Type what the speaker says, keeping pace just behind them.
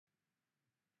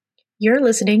You're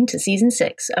listening to Season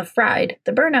 6 of Fried,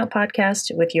 the Burnout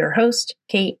Podcast with your host,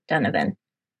 Kate Donovan.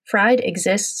 Fried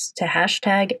exists to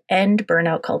hashtag end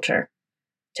burnout culture,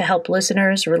 to help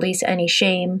listeners release any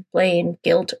shame, blame,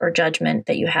 guilt, or judgment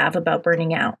that you have about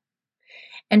burning out,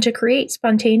 and to create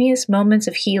spontaneous moments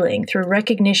of healing through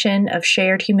recognition of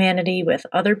shared humanity with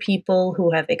other people who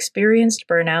have experienced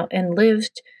burnout and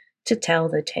lived to tell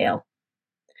the tale.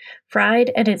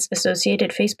 Fried and its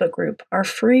associated Facebook group are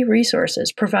free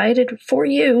resources provided for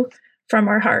you from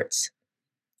our hearts.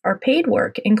 Our paid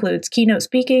work includes keynote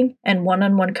speaking and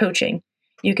one-on-one coaching.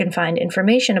 You can find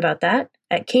information about that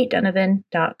at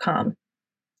katedonovan.com.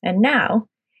 And now,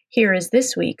 here is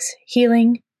this week's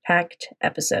healing-packed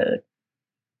episode.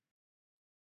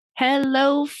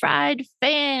 Hello, Fried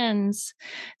fans!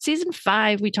 Season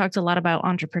 5, we talked a lot about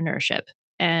entrepreneurship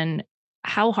and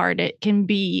how hard it can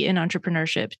be in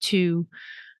entrepreneurship to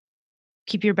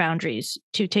keep your boundaries,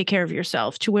 to take care of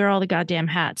yourself, to wear all the goddamn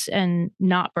hats and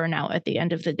not burn out at the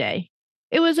end of the day.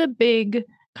 It was a big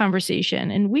conversation,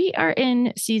 and we are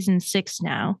in season 6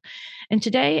 now. And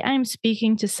today I'm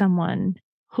speaking to someone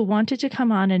who wanted to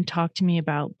come on and talk to me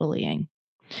about bullying.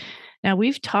 Now,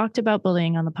 we've talked about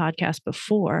bullying on the podcast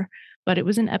before, but it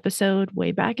was an episode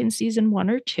way back in season 1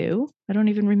 or 2. I don't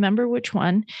even remember which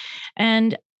one.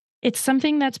 And it's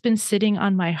something that's been sitting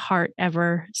on my heart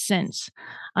ever since.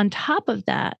 On top of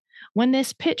that, when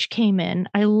this pitch came in,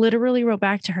 I literally wrote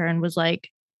back to her and was like,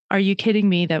 "Are you kidding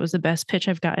me? That was the best pitch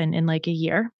I've gotten in like a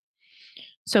year.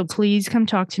 So please come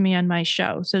talk to me on my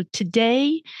show." So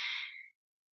today,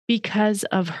 because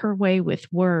of her way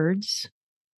with words,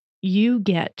 you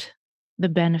get the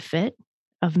benefit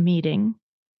of meeting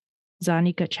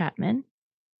Zanika Chapman,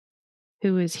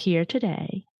 who is here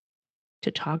today to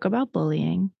talk about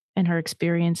bullying and her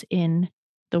experience in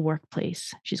the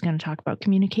workplace. She's going to talk about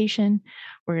communication.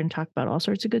 We're going to talk about all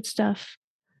sorts of good stuff.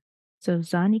 So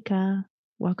Zanika,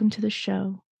 welcome to the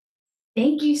show.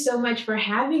 Thank you so much for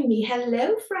having me.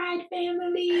 Hello, Fried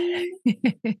family.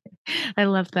 I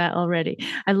love that already.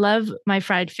 I love my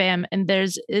Fried fam. And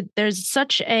there's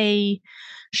such a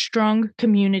strong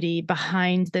community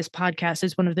behind this podcast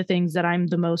is one of the things that I'm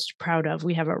the most proud of.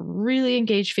 We have a really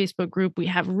engaged Facebook group. We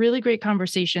have really great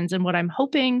conversations. And what I'm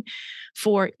hoping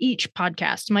for each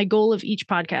podcast, my goal of each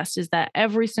podcast is that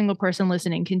every single person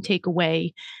listening can take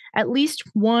away at least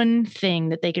one thing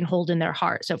that they can hold in their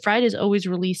heart. So Friday is always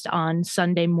released on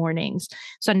Sunday mornings,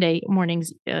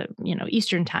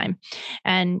 Eastern time.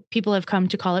 And people have come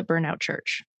to call it Burnout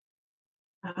Church,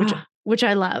 which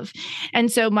I love.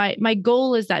 And so my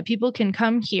goal is that people can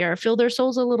come here, fill their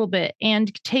souls a little bit,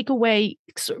 and take away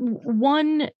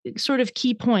one sort of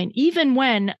key point, even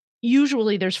when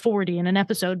usually there's 40 in an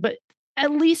episode, but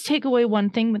at least take away one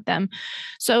thing with them.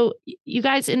 So you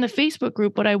guys in the Facebook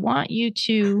group, what I want you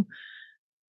to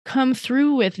come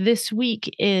through with this week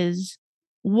is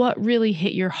what really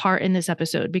hit your heart in this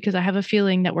episode, because I have a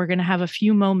feeling that we're going to have a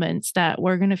few moments that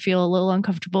we're going to feel a little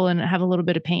uncomfortable and have a little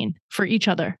bit of pain for each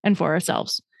other and for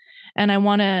ourselves. And I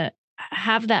want to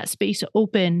have that space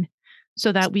open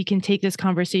so that we can take this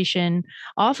conversation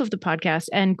off of the podcast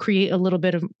and create a little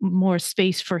bit of more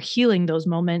space for healing those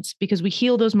moments, because we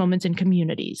heal those moments in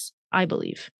communities, I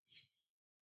believe.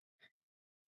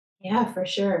 Yeah, for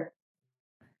sure.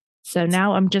 So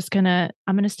now I'm going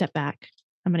to step back.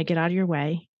 I'm going to get out of your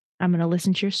way. I'm going to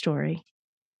listen to your story.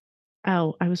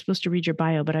 Oh, I was supposed to read your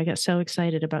bio, but I got so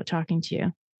excited about talking to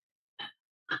you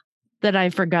that I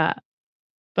forgot.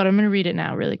 But I'm going to read it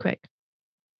now really quick.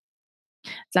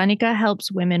 Zanika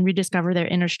helps women rediscover their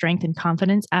inner strength and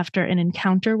confidence after an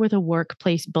encounter with a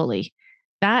workplace bully.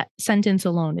 That sentence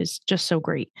alone is just so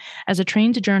great. As a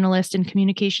trained journalist and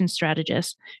communication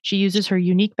strategist, she uses her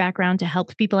unique background to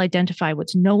help people identify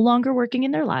what's no longer working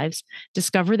in their lives,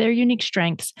 discover their unique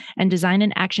strengths, and design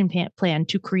an action plan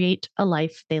to create a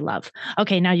life they love.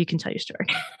 Okay, now you can tell your story.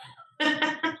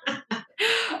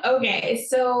 Okay,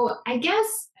 so I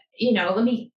guess, let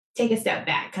me take a step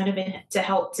back kind of to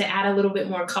help to add a little bit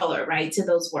more color, right, to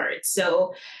those words.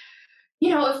 So,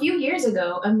 a few years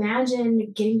ago,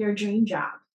 imagine getting your dream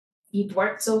job. You've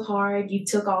worked so hard, you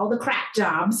took all the crap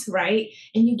jobs, right?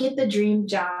 And you get the dream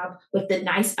job with the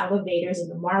nice elevators and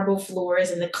the marble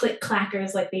floors and the click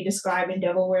clackers like they describe in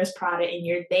Devil Wears Prada, and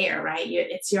you're there, right?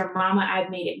 It's your mama I've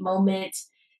made it moment.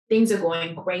 Things are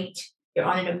going great. You're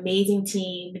on an amazing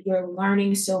team. You're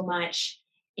learning so much.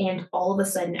 And all of a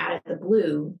sudden, out of the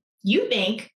blue, you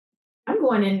think, I'm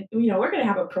going in, we're going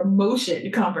to have a promotion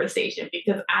conversation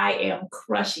because I am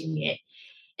crushing it.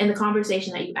 And the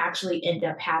conversation that you actually end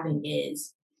up having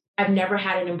is, I've never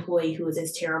had an employee who is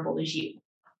as terrible as you.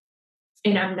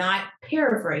 And I'm not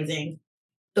paraphrasing.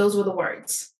 Those were the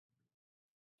words.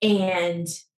 And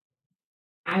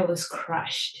I was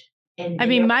crushed. I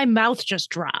mean, my mouth just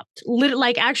dropped.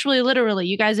 Like actually, literally,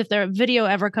 you guys, if their video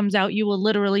ever comes out, you will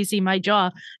literally see my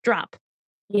jaw drop.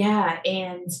 Yeah.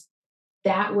 And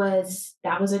that was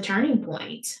a turning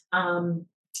point. And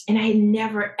I had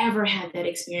never, ever had that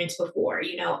experience before.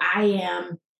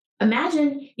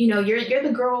 Imagine, you're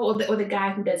the girl or the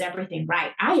guy who does everything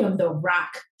right. I am the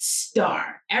rock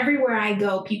star. Everywhere I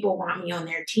go, people want me on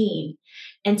their team.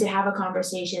 And to have a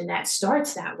conversation that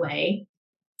starts that way,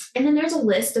 and then there's a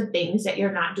list of things that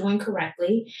you're not doing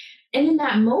correctly. And in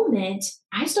that moment,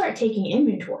 I start taking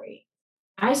inventory.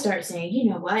 I start saying, you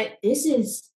know what, this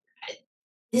is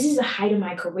the height of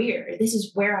my career. This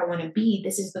is where I want to be.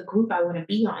 This is the group I want to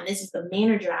be on. This is the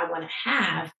manager I want to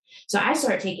have. So I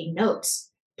start taking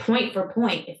notes point for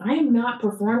point. If I am not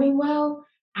performing well,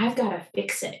 I've got to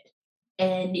fix it.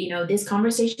 And, this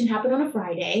conversation happened on a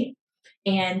Friday.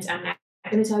 And I'm not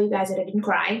going to tell you guys that I didn't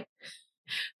cry,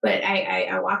 but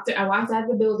I walked out of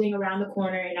the building around the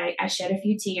corner and I shed a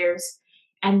few tears.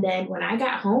 And then when I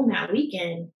got home that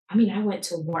weekend, I went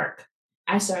to work.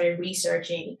 I started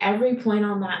researching every point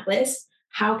on that list.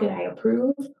 How could I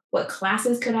improve? What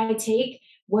classes could I take?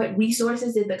 What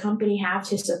resources did the company have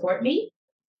to support me?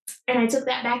 And I took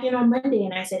that back in on Monday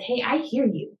and I said, hey, I hear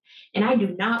you. And I do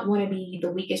not want to be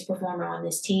the weakest performer on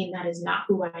this team. That is not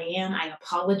who I am. I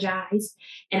apologize.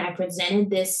 And I presented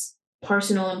this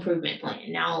personal improvement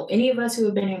plan. Now, any of us who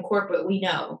have been in corporate, we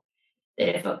know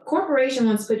that if a corporation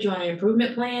wants to put you on an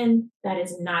improvement plan, that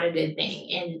is not a good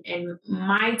thing. And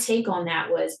my take on that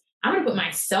was, I'm going to put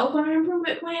myself on an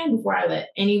improvement plan before I let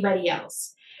anybody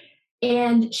else.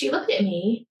 And she looked at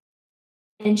me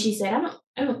and she said,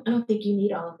 I don't think you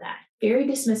need all of that, very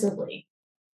dismissively.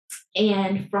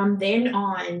 And from then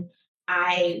on,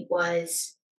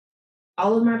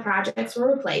 all of my projects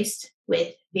were replaced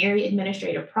with very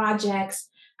administrative projects.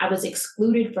 I was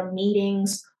excluded from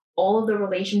meetings. All of the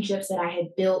relationships that I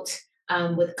had built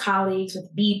with colleagues,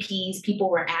 with VPs, people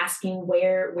were asking,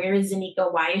 where is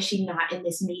Zanika? Why is she not in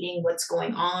this meeting? What's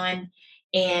going on?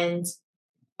 And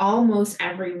almost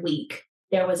every week,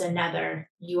 there was another,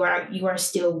 you are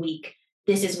still weak.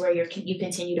 This is where you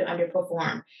continue to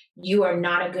underperform. You are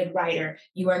not a good writer.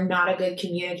 You are not a good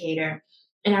communicator.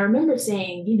 And I remember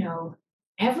saying,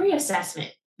 every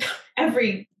assessment,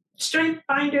 every strength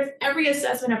finder, every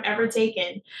assessment I've ever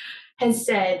taken has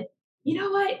said, you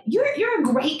know what, you're a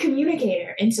great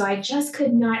communicator. And so I just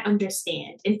could not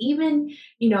understand. And even,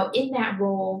 in that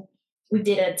role, we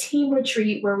did a team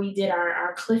retreat where we did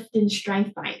our Clifton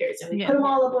strength finders and we put them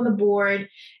all up on the board.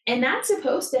 And that's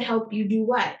supposed to help you do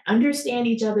what? Understand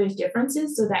each other's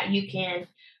differences so that you can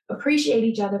appreciate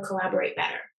each other, collaborate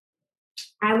better.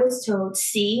 I was told,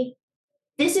 see,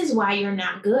 this is why you're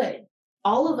not good.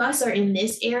 All of us are in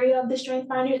this area of the strength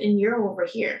finders and you're over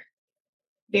here.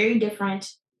 Very different,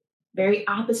 very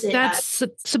opposite. That's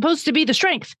supposed to be the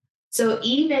strength. So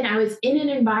even I was in an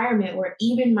environment where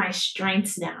even my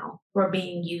strengths now were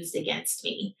being used against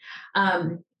me.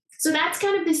 So that's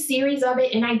kind of the series of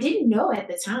it. And I didn't know at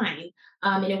the time.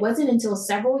 And it wasn't until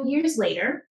several years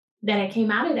later that I came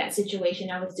out of that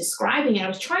situation. I was describing it. I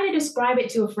was trying to describe it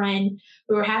to a friend.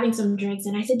 We were having some drinks.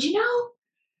 And I said, she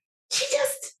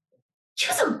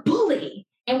was a bully.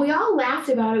 And we all laughed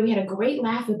about it. We had a great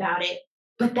laugh about it.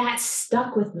 But that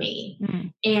stuck with me. Mm-hmm.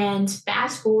 And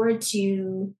fast forward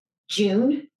to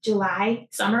June, July,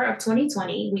 summer of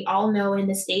 2020, we all know in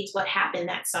the States what happened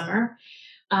that summer.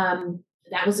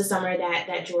 That was the summer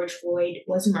that George Floyd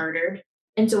was murdered.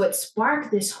 And so it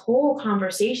sparked this whole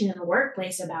conversation in the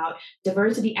workplace about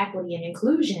diversity, equity, and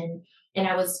inclusion. And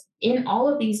I was in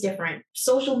all of these different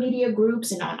social media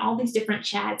groups and on all these different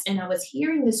chats. And I was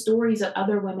hearing the stories of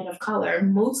other women of color,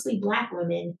 mostly Black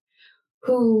women,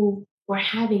 who were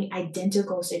having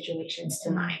identical situations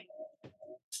to mine.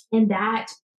 And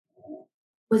that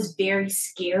was very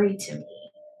scary to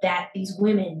me, that these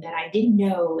women that I didn't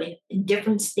know in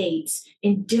different states,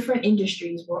 in different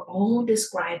industries, were all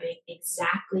describing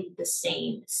exactly the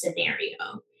same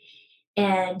scenario.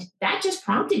 And that just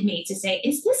prompted me to say,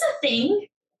 is this a thing?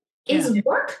 Is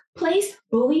workplace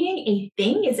bullying a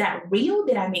thing? Is that real?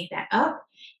 Did I make that up?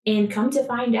 And come to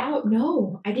find out,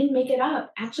 no, I didn't make it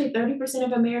up. Actually, 30%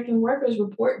 of American workers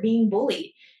report being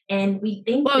bullied. And we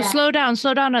think slow down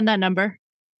on that number.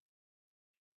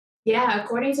 Yeah,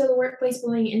 according to the Workplace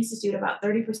Bullying Institute, about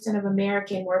 30% of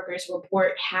American workers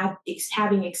report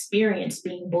having experienced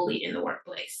being bullied in the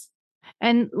workplace.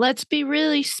 And let's be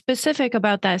really specific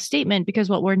about that statement, because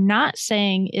what we're not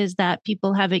saying is that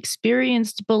people have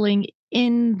experienced bullying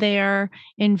in their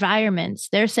environments.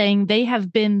 They're saying they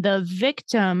have been the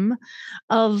victim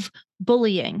of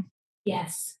bullying.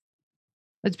 Yes.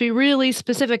 Let's be really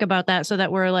specific about that so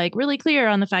that we're like really clear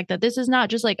on the fact that this is not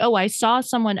just like, oh, I saw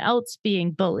someone else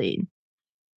being bullied.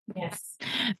 Yes.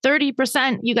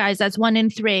 30%, you guys, that's 1 in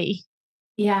 3.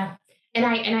 Yeah. And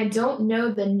I don't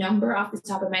know the number off the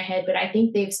top of my head, but I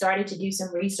think they've started to do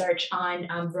some research on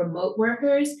remote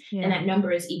workers, and that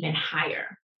number is even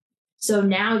higher. So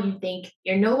now you think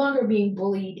you're no longer being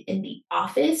bullied in the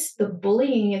office. The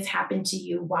bullying has happened to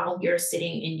you while you're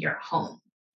sitting in your home.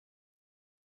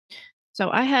 So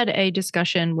I had a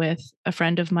discussion with a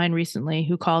friend of mine recently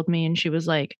who called me and she was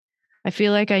like, I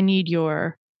feel like I need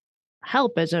your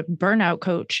help as a burnout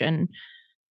coach. And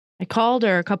I called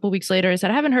her a couple weeks later. I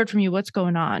said, I haven't heard from you. What's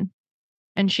going on?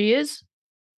 And she is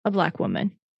a Black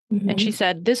woman. Mm-hmm. And she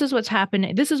said, this is what's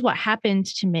happening. This is what happened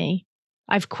to me.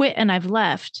 I've quit and I've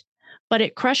left, but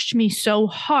it crushed me so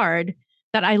hard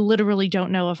that I literally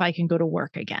don't know if I can go to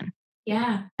work again.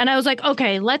 Yeah. And I was like,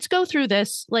 okay, let's go through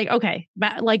this. Like, okay,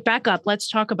 back up. Let's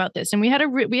talk about this. And we had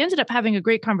we ended up having a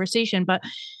great conversation, but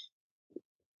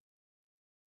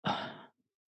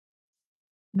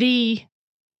the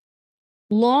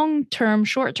long-term,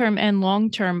 short-term, and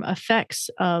long-term effects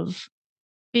of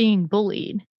being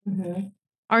bullied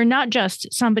are not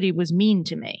just somebody was mean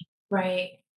to me.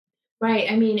 Right.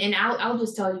 Right. I mean, and I'll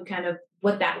just tell you kind of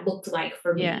what that looked like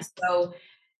for me. Yeah. So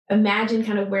imagine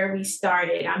kind of where we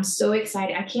started. I'm so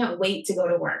excited. I can't wait to go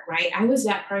to work, right? I was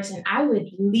that person. I would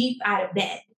leap out of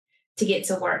bed to get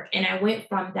to work. And I went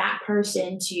from that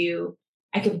person to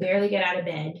I could barely get out of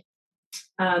bed.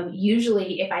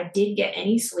 Usually, if I did get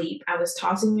any sleep, I was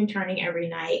tossing and turning every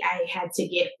night. I had to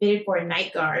get fitted for a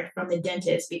night guard from the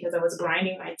dentist because I was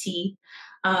grinding my teeth.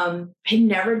 I'd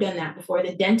never done that before.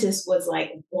 The dentist was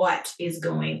like, what is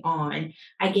going on?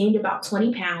 I gained about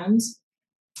 20 pounds,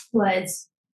 was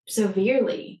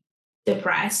severely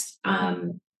depressed,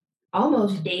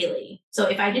 almost daily. So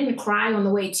if I didn't cry on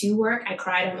the way to work, I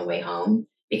cried on the way home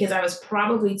because I was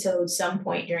probably told some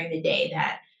point during the day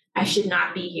that I should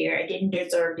not be here. I didn't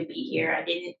deserve to be here. I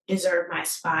didn't deserve my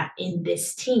spot in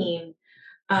this team.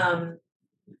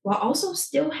 While also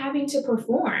still having to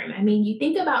perform. I mean, you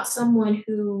think about someone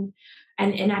who,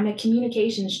 and I'm a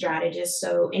communication strategist,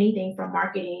 so anything from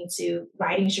marketing to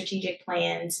writing strategic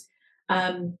plans,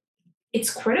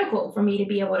 it's critical for me to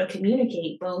be able to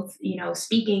communicate both,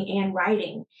 speaking and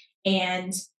writing.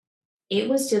 And it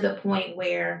was to the point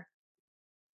where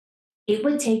it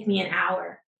would take me an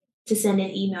hour to send an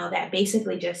email that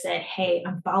basically just said, hey,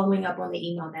 I'm following up on the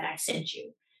email that I sent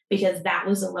you, because that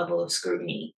was the level of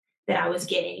scrutiny that I was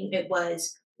getting. It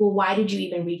was, well, why did you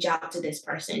even reach out to this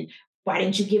person? Why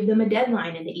didn't you give them a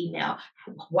deadline in the email?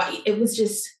 Why? It was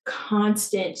just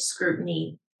constant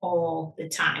scrutiny all the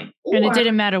time. And it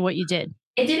didn't matter what you did.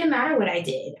 It didn't matter what I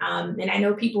did. And I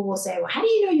know people will say, well, how do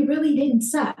you know you really didn't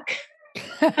suck?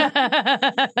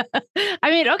 I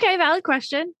mean, okay, valid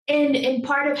question. And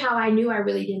part of how I knew I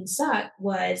really didn't suck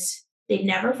was they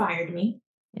never fired me.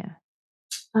 Yeah.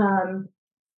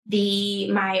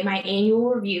 My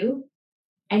annual review,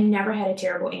 I never had a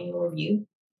terrible annual review.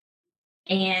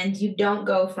 And you don't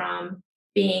go from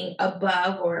being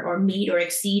above or meet or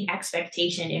exceed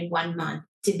expectation in 1 month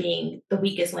to being the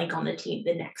weakest link on the team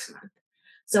the next month.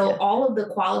 So all of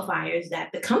the qualifiers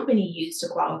that the company used to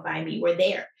qualify me were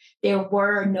there. There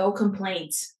were no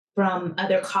complaints from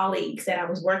other colleagues that I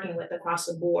was working with across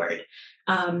the board.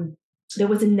 There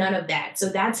was none of that. So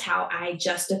that's how I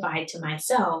justified to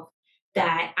myself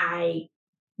that I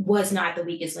was not the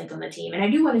weakest link on the team. And I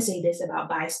do want to say this about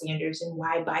bystanders and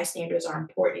why bystanders are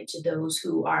important to those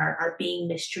who are being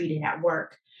mistreated at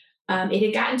work. It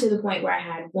had gotten to the point where I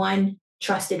had one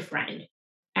trusted friend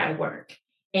at work.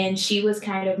 And she was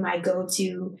kind of my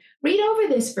go-to, read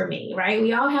over this for me, right?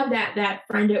 We all have that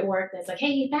friend at work that's like,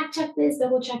 hey, fact check this,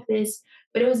 double check this.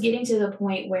 But it was getting to the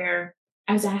point where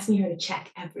I was asking her to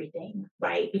check everything,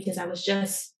 right? Because I was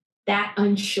just that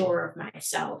unsure of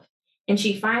myself. And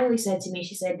she finally said to me,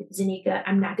 she said, Zanika,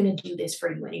 I'm not going to do this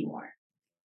for you anymore.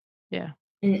 Yeah.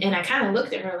 And I kind of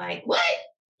looked at her like, what?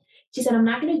 She said, I'm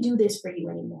not going to do this for you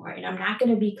anymore. And I'm not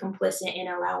going to be complicit in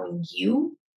allowing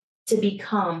you to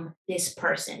become this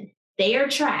person. They are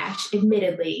trash,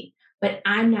 admittedly, but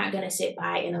I'm not going to sit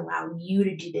by and allow you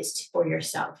to do this for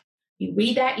yourself. You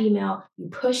read that email, you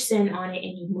push send on it,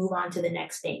 and you move on to the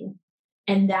next thing.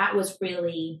 And that was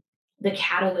really the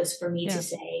catalyst for me to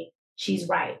say, she's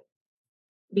right.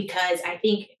 Because I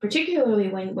think particularly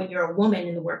when you're a woman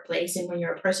in the workplace and when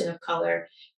you're a person of color,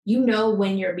 you know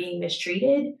when you're being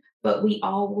mistreated, but we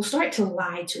all will start to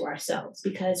lie to ourselves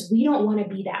because we don't want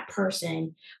to be that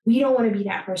person. We don't want to be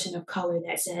that person of color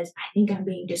that says, I think I'm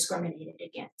being discriminated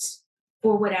against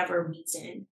for whatever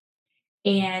reason.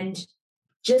 And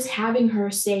just having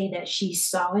her say that she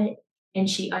saw it and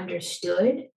she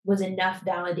understood was enough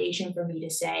validation for me to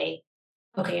say,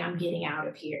 okay, I'm getting out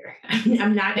of here.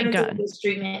 I'm not going Thank to take God. this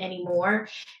treatment anymore,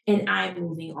 and I'm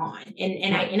moving on.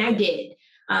 And Right. I did.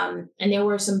 And there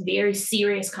were some very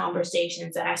serious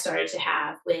conversations that I started to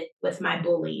have with my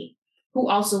bully, who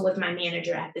also was my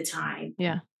manager at the time.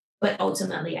 Yeah. But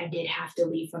ultimately, I did have to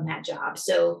leave from that job.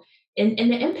 So, and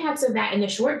the impacts of that in the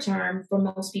short term for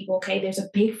most people, okay, there's a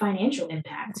big financial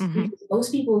impact. Mhm. Because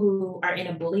most people who are in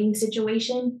a bullying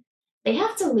situation, they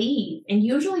have to leave, and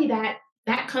usually that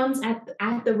comes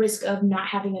at the risk of not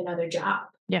having another job.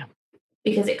 Yeah.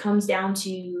 Because it comes down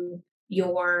to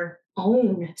your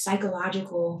own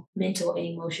psychological, mental, and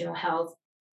emotional health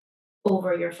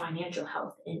over your financial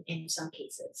health in some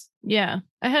cases. Yeah.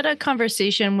 I had a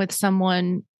conversation with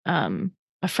someone,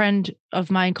 a friend of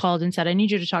mine called and said, I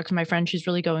need you to talk to my friend. She's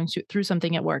really going through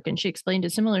something at work. And she explained a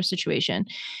similar situation.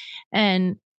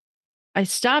 And I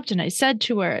stopped and I said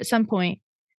to her at some point,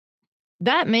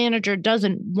 that manager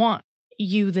doesn't want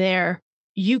you there.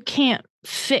 You can't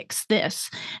fix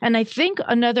this. And I think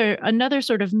another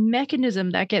sort of mechanism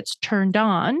that gets turned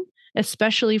on,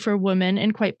 especially for women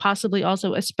and quite possibly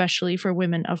also especially for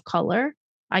women of color.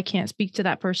 I can't speak to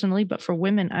that personally, but for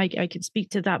women, I can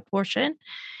speak to that portion.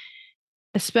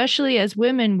 Especially as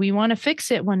women, we want to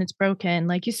fix it when it's broken.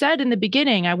 Like you said in the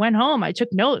beginning, I went home, I took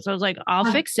notes. I was like,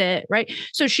 I'll fix it. Right.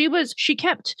 So she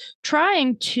kept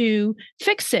trying to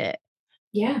fix it.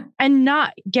 Yeah. And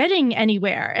not getting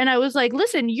anywhere. And I was like,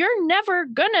 listen, you're never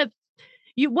gonna,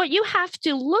 what you have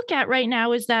to look at right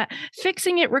now is that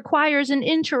fixing it requires an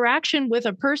interaction with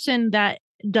a person that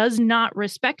does not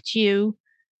respect you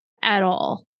at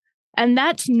all. And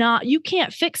that's not, you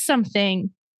can't fix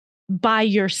something by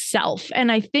yourself.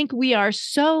 And I think we are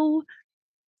so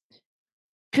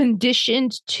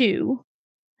conditioned to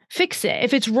fix it.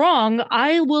 If it's wrong,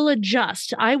 I will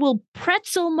adjust. I will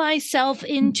pretzel myself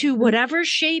into whatever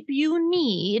shape you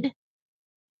need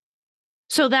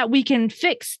so that we can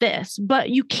fix this. But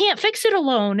you can't fix it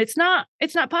alone. It's not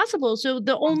possible. So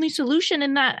the only solution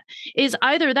in that is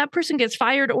either that person gets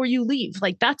fired or you leave.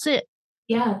 Like, that's it.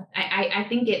 Yeah, I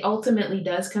think it ultimately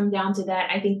does come down to that.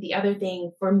 I think the other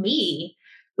thing for me,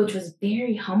 which was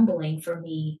very humbling for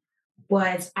me,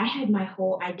 was I had my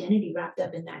whole identity wrapped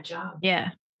up in that job,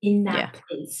 Yeah. in Yeah. that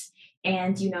place.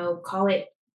 And, call it,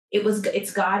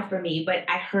 it's God for me, but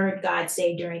I heard God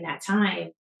say during that time,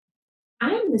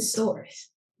 I'm the source.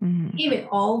 Mhm. I gave it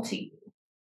all to you.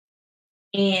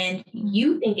 And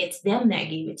you think it's them that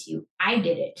gave it to you. I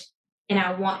did it. And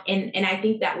I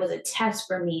think that was a test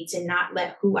for me to not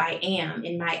let who I am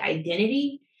and my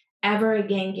identity ever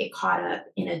again get caught up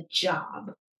in a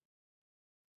job.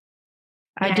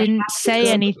 I And I didn't have to say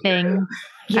go anything.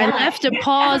 through. I Yeah, left a that's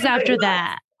pause exactly what after it was.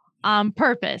 that on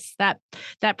purpose.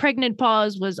 That pregnant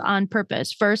pause was on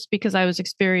purpose. First, because I was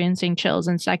experiencing chills,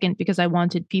 and second, because I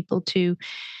wanted people to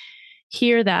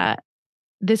hear that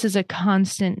this is a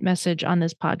constant message on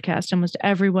this podcast. Almost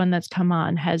everyone that's come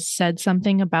on has said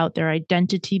something about their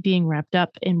identity being wrapped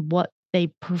up in what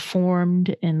they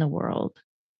performed in the world.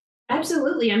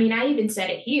 Absolutely. I mean, I even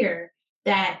said it here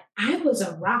that I was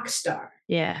a rock star.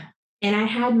 Yeah. And I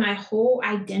had my whole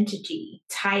identity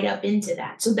tied up into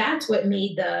that. So that's what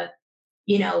made the,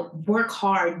 work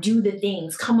hard, do the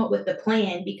things, come up with the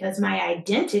plan, because my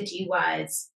identity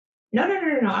was, no.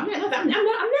 I'm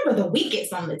never the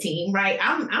weakest on the team, right?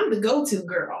 I'm the go-to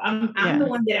girl. I'm the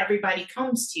one that everybody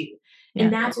comes to. Yeah.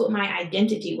 And that's what my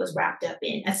identity was wrapped up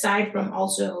in, aside from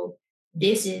also,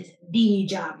 this is the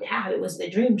job to have. It was the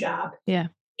dream job. Yeah.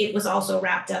 It was also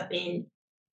wrapped up in,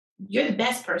 you're the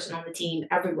best person on the team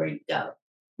everywhere you go.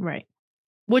 Right.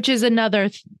 Which is another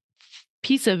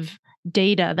piece of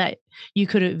data that you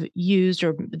could have used,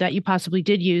 or that you possibly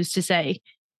did use, to say,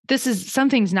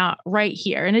 something's not right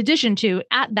here. In addition to,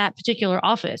 at that particular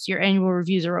office, your annual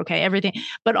reviews are okay, everything,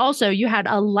 but also you had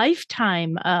a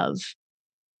lifetime of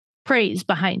praise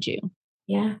behind you.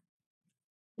 Yeah.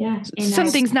 Yeah. And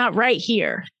Something's not right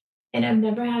here. And I've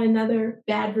never had another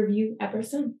bad review ever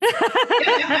since.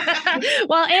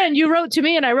 Well, and you wrote to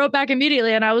me and I wrote back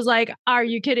immediately and I was like, are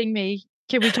you kidding me?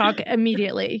 Can we talk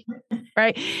immediately?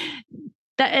 Right.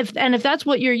 If that's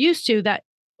what you're used to, that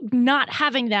not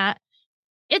having that,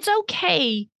 it's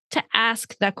okay to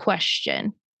ask that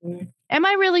question. Mm. Am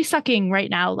I really sucking right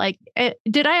now? Like,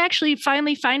 did I actually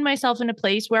finally find myself in a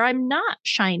place where I'm not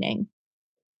shining?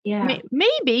 Yeah.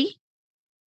 Maybe.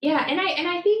 Yeah. And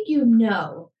I think,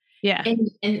 yeah. And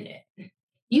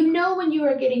when you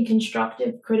are getting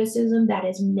constructive criticism that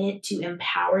is meant to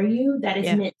empower you, that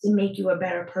is meant to make you a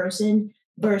better person,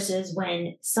 versus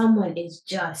when someone is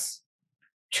just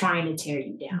trying to tear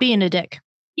you down. Being a dick.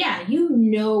 Yeah, you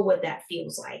know what that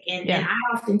feels like. And Yeah.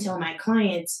 I often tell my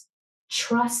clients,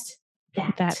 trust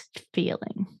that. That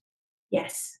feeling.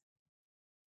 Yes.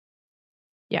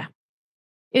 Yeah.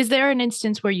 Is there an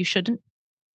instance where you shouldn't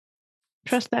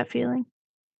trust that feeling?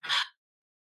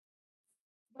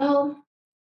 Well,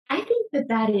 I think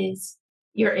that is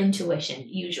your intuition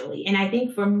usually. And I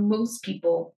think for most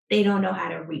people, they don't know how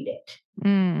to read it.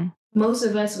 Mm. Most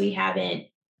of us, we haven't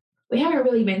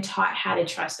really been taught how to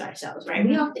trust ourselves, right?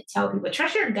 We Mhm. often tell people,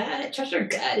 trust your gut, trust your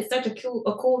gut. It's such a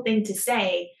cool thing to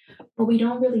say, but we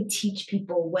don't really teach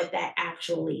people what that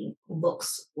actually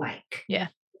looks like. Yeah.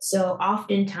 So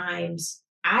oftentimes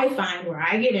I find where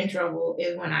I get in trouble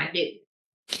is when I did,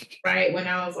 right? When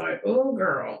I was like, oh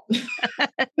girl,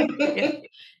 Yeah.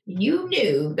 you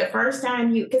knew the first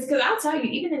time because I'll tell you,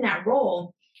 even in that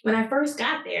role, when I first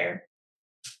got there,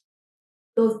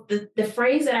 the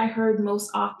phrase that I heard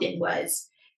most often was,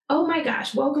 "Oh my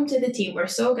gosh, welcome to the team. We're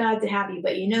so glad to have you.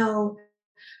 But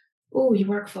oh, you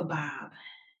work for Bob,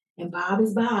 and Bob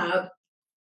is Bob."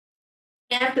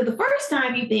 After the first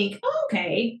time, you think, oh,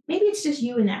 okay, maybe it's just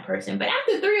you and that person. But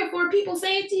after 3 or 4 people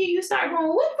say it to you, you start going,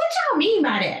 what y'all mean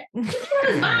by that? What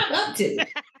is Bob up to?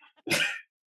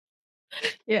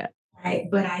 Yeah.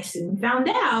 Right. But I soon found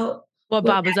out What what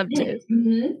Bob was that up to. meant.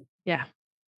 Mhm. Yeah.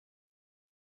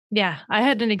 Yeah. I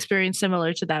had an experience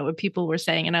similar to that, what people were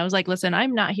saying. And I was like, listen,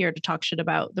 I'm not here to talk shit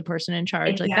about the person in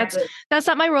charge. Like Exactly. that's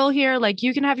not my role here. Like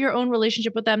you can have your own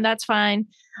relationship with them. That's fine.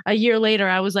 A year later,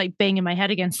 I was like banging my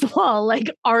head against the wall. Like,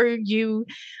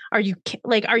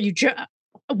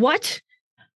 what?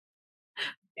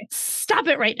 Stop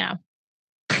it right now.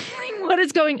 What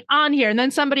is going on here? And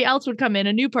then somebody else would come in,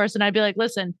 a new person. I'd be like,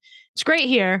 listen, it's great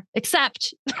here,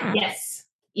 except Yes.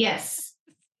 Yes.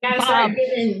 Gotta Bob. start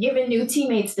giving new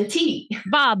teammates the tea.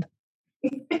 Bob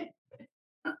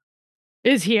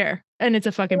is here and it's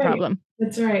a fucking Right. problem.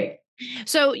 That's right.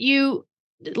 So you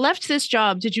left this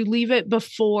job. Did you leave it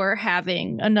before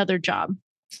having another job?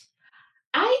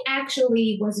 I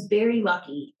actually was very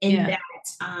lucky in Yeah. that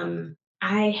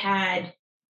I had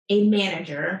a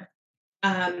manager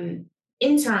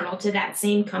internal to that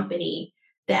same company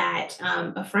that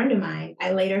a friend of mine,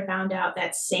 I later found out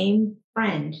that same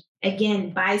friend,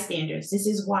 again, bystanders, this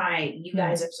is why you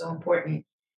guys are so important,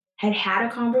 had a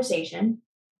conversation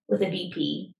with a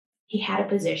VP. He had a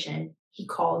position. He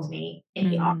called me and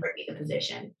he Mm. offered me the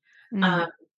position. Mm.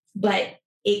 But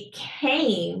it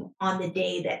came on the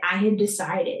day that I had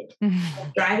decided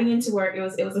driving into work. It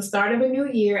was the start of a new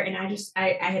year, and I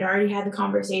had already had the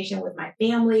conversation with my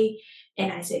family,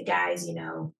 and I said, guys,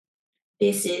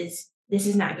 this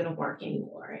is not going to work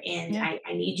anymore, and Yeah.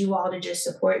 I need you all to just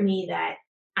support me that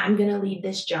I'm going to leave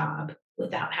this job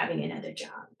without having another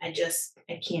job. I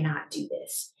cannot do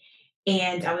this.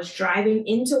 And I was driving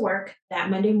into work that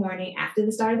Monday morning after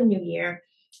the start of the new year,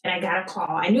 and I got a call.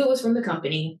 I knew it was from the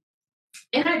company,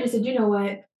 and I just said, you know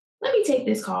what? Let me take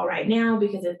this call right now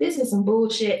because if this is some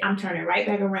bullshit, I'm turning right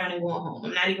back around and going home.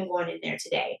 I'm not even going in there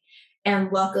today.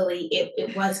 And luckily,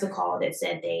 it was the call that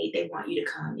said they want you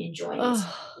to come and join this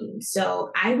team.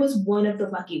 So I was one of the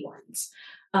lucky ones.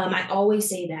 I always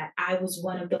say that I was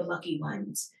one of the lucky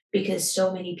ones because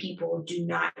so many people do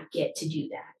not get to do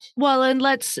that. Well, and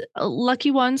let's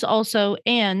lucky ones also.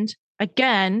 And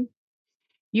again,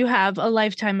 you have a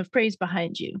lifetime of praise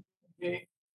behind you. Mhm.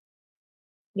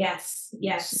 Yes,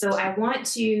 yes. So I want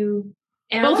to,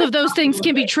 and both of those things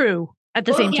can be true at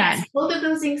the same time. Yes, both of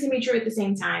those things can be true at the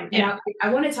same time. And Yeah.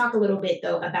 I want to talk a little bit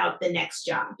though about the next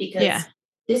job because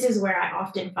this is where I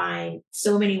often find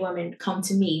so many women come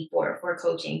to me for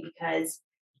coaching because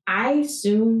I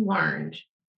soon learned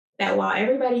that while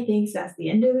everybody thinks that's the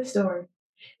end of the story,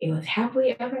 it was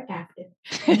happily ever after.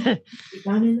 We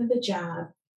found another job.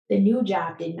 The new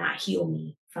job did not heal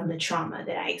me from the trauma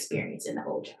that I experienced in the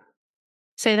old job.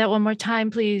 Say that one more time,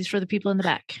 please, for the people in the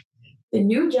back. The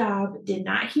new job did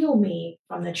not heal me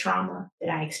from the trauma that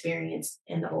I experienced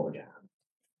in the old job.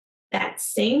 That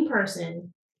same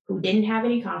person who didn't have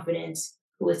any confidence,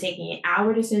 who was taking an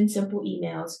hour to send simple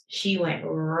emails, she went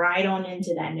right on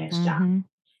into that next job.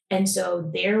 And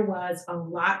so there was a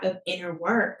lot of inner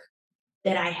work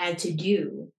that I had to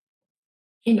do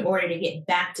in order to get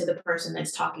back to the person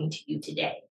that's talking to you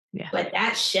today. Yeah. But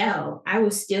that shell, I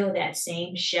was still that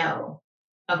same shell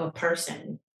of a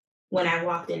person when I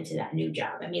walked into that new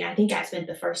job. I mean, I think I spent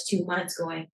the first 2 months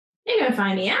going, they're going to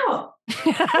find me out.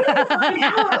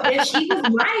 And she was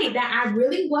right that I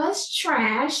really was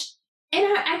trash.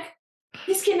 And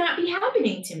this cannot be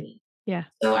happening to me. Yeah.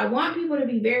 So I want people to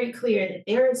be very clear that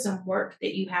there is some work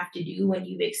that you have to do when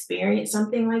you've experienced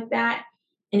something like that.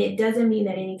 And it doesn't mean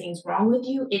that anything's wrong with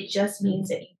you. It just means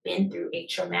that you've been through a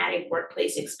traumatic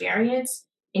workplace experience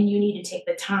and you need to take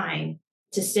the time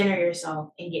to center yourself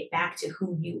and get back to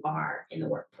who you are in the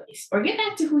workplace or get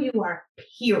back to who you are,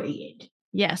 period.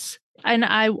 Yes. And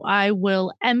I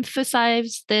will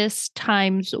emphasize this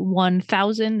times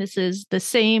 1,000. This is the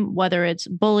same, whether it's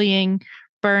bullying,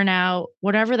 burnout,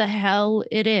 whatever the hell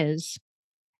it is.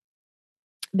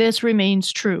 This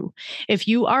remains true. If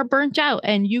you are burnt out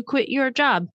and you quit your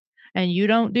job and you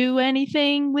don't do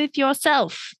anything with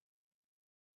yourself,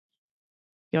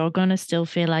 you're going to still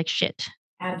feel like shit.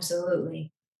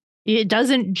 Absolutely. It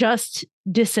doesn't just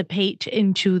dissipate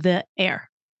into the air.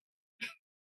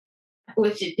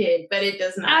 Which it did, but it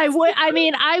does not. I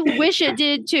wish it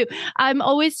did too. I'm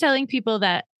always telling people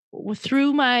that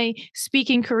through my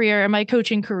speaking career and my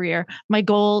coaching career, my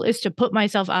goal is to put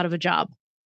myself out of a job.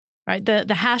 Right? The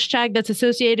hashtag that's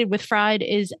associated with Fried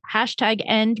is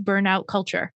 #end burnout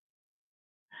culture.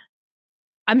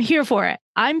 I'm here for it.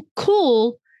 I'm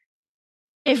cool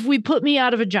if we put me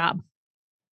out of a job.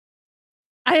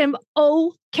 I am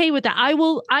okay with that.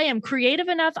 I am creative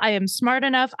enough. I am smart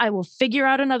enough. I will figure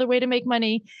out another way to make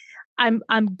money. I'm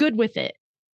good with it.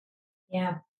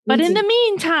 Yeah. But in the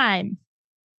meantime,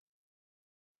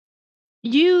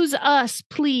 use us,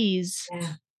 please.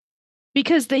 Yeah.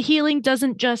 Because the healing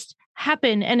doesn't just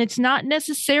happen, and it's not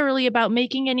necessarily about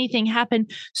making anything happen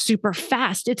super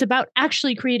fast. It's about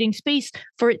actually creating space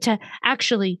for it to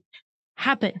actually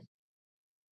happen.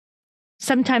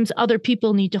 Sometimes other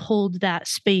people need to hold that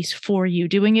space for you.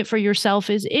 Doing it for yourself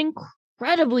is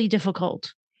incredibly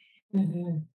difficult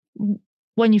when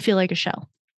you feel like a shell.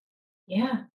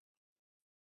 Yeah.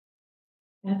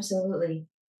 Absolutely.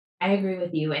 I agree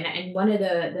with you. And one of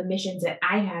the missions that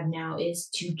I have now is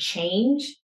to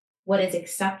change what is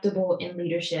acceptable in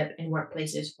leadership and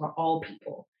workplaces for all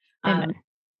people. I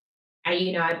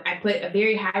put a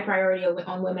very high priority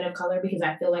on women of color because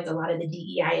I feel like a lot of the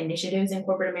DEI initiatives in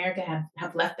corporate America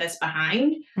have left us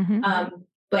behind.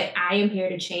 But I am here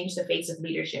to change the face of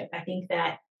leadership. I think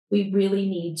that we really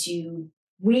need to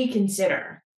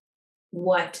reconsider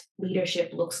what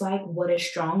leadership looks like, what does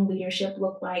strong leadership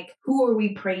look like, who are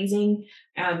we praising?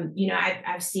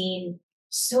 I've seen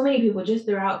so many people just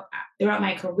throughout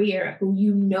my career who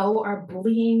are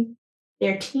bullying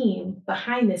their team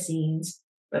behind the scenes,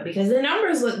 but because the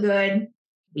numbers look good,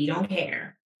 we don't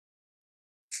care.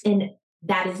 And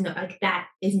that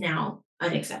is now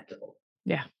unacceptable.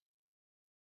 Yeah.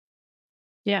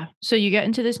 Yeah. So you get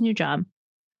into this new job.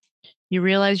 You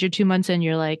realize you're 2 months in,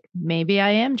 you're like, maybe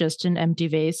I am just an empty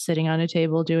vase sitting on a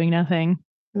table doing nothing.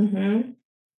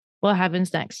 What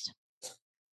happens next?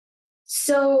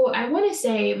 So I want to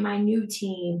say my new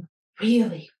team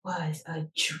really was a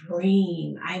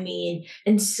dream. I mean,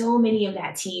 and so many of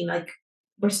that team, like,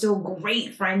 we're still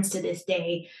great friends to this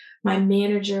day. My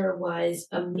manager was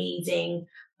amazing.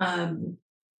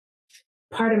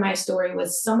 Part of my story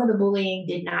was some of the bullying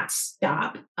did not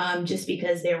stop just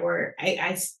because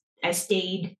I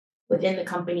stayed within the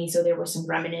company, so there were some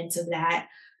remnants of that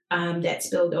that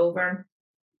spilled over.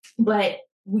 But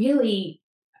really,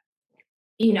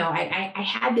 I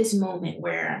had this moment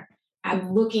where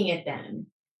I'm looking at them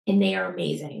and they are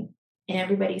amazing and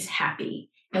everybody's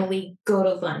happy and we go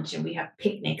to lunch and we have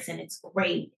picnics and it's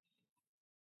great.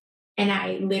 And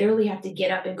I literally have to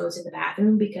get up and go to the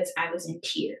bathroom because I was in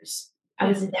tears. I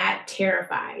was that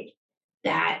terrified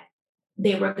that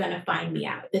they were going to find me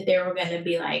out, that they were going to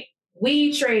be like,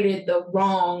 we traded the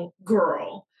wrong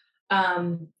girl.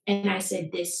 And I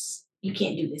said, you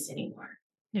can't do this anymore.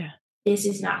 Yeah. This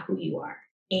is not who you are.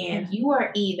 And you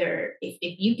are either, if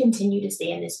you continue to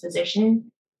stay in this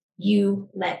position, you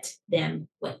let them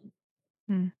win.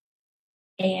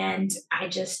 And I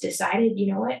just decided,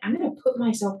 you know what, I'm going to put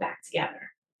myself back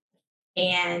together.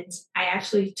 And I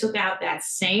actually took out that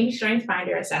same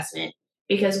StrengthsFinder assessment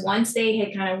because once they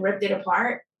had kind of ripped it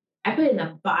apart, I put it in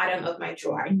the bottom of my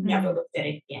drawer. I never looked at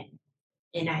it again.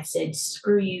 And I said,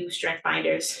 screw you,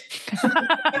 StrengthsFinders.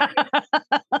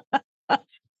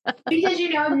 Because,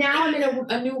 now I'm in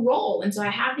a new role. And so I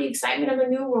have the excitement of a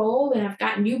new role and I've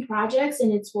got new projects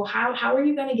and it's, well, how are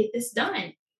you going to get this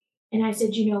done? And I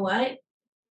said, you know what?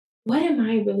 What am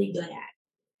I really good at?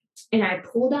 And I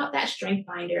pulled out that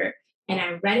StrengthsFinder and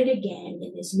I read it again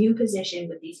in this new position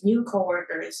with these new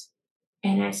coworkers.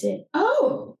 And I said,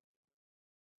 oh,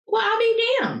 well, I'll be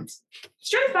damned.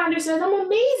 StrengthsFinder says I'm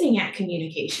amazing at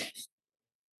communication.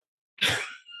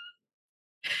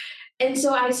 And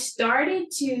so I started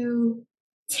to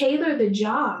tailor the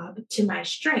job to my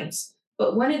strengths.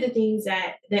 But one of the things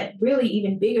that really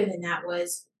even bigger than that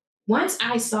was once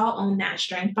I saw on that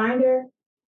StrengthsFinder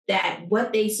that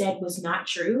what they said was not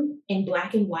true in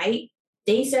black and white.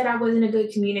 They said I wasn't a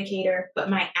good communicator, but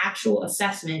my actual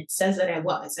assessment says that I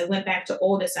was. I went back to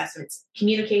old assessments.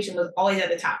 Communication was always at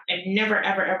the top. I've never,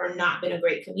 ever, ever not been a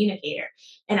great communicator.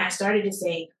 And I started to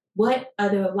say, what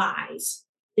other lies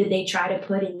did they try to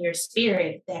put in your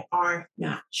spirit that are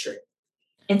not true?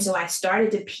 And so I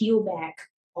started to peel back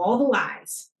all the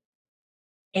lies,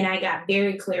 and I got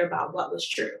very clear about what was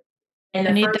true. And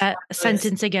I need that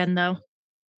sentence again, though.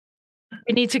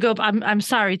 I need to go. I'm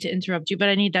sorry to interrupt you, but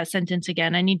I need that sentence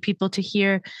again. I need people to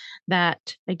hear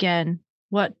that again.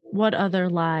 What other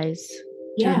lies?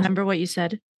 Do you remember what you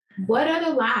said? What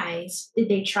other lies did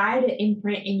they try to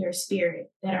imprint in your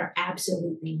spirit that are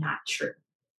absolutely not true?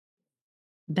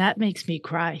 That makes me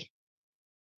cry.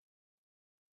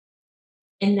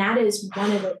 And that is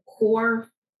one of the core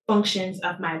functions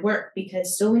of my work,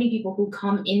 because so many people who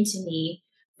come into me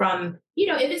from,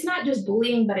 if it's not just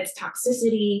bullying, but it's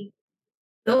toxicity,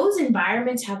 those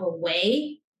environments have a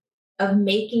way of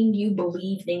making you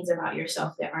believe things about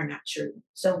yourself that are not true.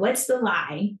 So what's the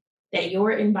lie that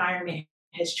your environment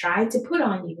has tried to put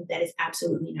on you that is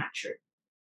absolutely not true?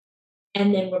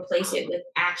 And then replace it with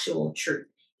actual truth.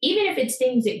 Even if it's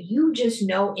things that you just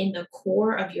know in the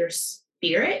core of your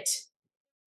spirit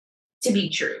to be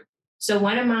true. So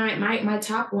one of my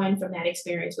top one from that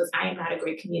experience was, I am not a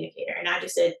great communicator. And I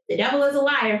just said, the devil is a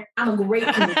liar. I'm a great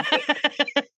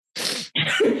communicator.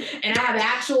 And I have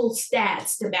actual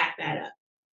stats to back that up.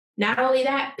 Not only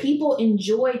that, people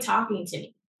enjoy talking to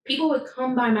me. People would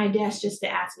come by my desk just to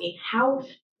ask me,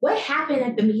 what happened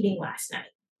at the meeting last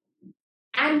night?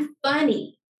 I'm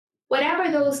funny.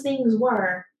 Whatever those things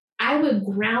were, I would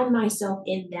ground myself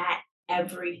in that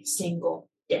every single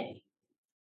day.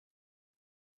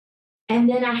 And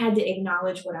then I had to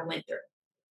acknowledge what I went through.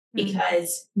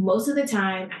 Because most of the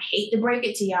time, I hate to break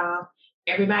it to y'all,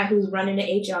 everybody who's running to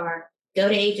HR, go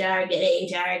to HR, get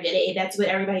to HR, that's what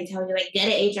everybody tells you, like, get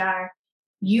to HR.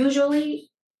 Usually,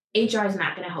 HR is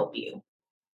not going to help you.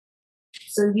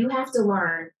 So you have to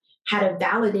learn how to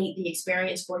validate the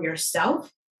experience for yourself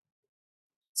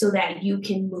so that you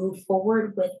can move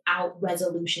forward without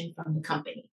resolution from the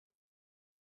company.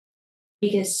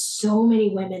 Because so many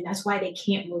women, that's why they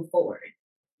can't move forward.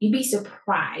 You'd be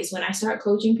surprised when I start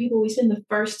coaching people. We spend the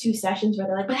first 2 sessions where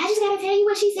they're like, but I just got to tell you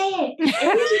what she said. And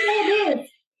then she said this.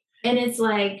 And it's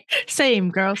like, same,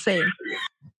 girl, same.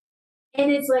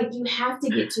 And it's like, you have to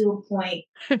get to a point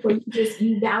where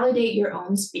you validate your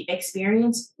own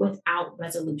experience without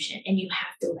resolution, and you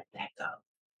have to let that go.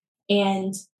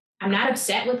 And I'm not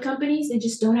upset with companies. They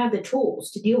just don't have the tools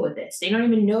to deal with this. They don't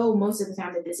even know most of the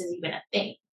time that this is even a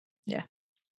thing. Yeah.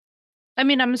 I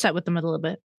mean, I'm upset with them a little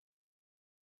bit.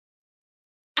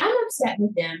 I'm upset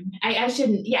with them. I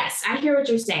shouldn't. Yes, I hear what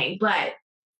you're saying, but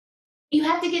you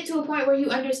have to get to a point where you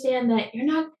understand that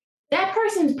that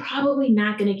person's probably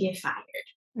not going to get fired.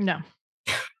 No.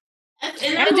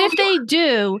 And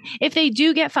if they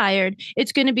do get fired,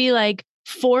 it's going to be like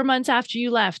 4 months after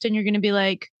you left, and you're going to be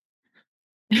like,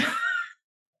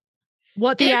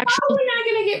 what the actual... Probably not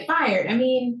going to get fired. I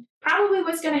mean, probably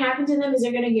what's going to happen to them is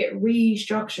they're going to get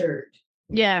restructured.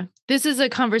 Yeah. This is a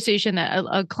conversation that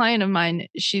a client of mine,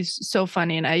 she's so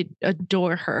funny and I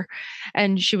adore her.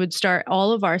 And she would start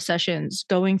all of our sessions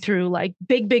going through like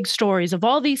big stories of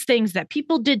all these things that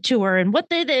people did to her and what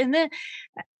they did.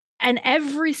 And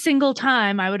every single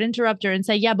time I would interrupt her and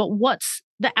say, yeah, but what's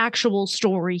the actual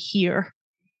story here?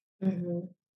 Mm-hmm.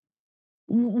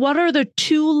 What are the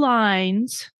 2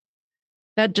 lines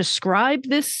that describe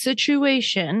this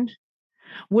situation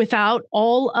without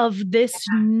all of this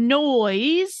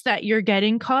noise that you're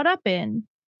getting caught up in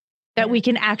that we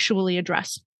can actually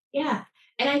address? Yeah.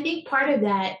 And I think part of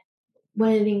that,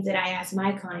 one of the things that I ask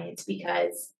my clients,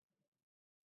 because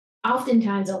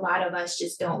oftentimes a lot of us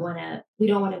just we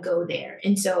don't want to go there.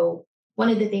 And so one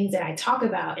of the things that I talk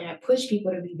about and I push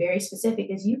people to be very specific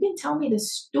is, you can tell me the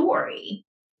story,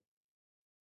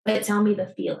 but tell me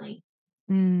the feeling.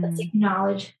 Let's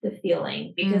acknowledge the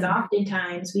feeling, because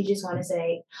oftentimes we just want to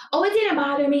say, oh, it didn't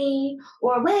bother me,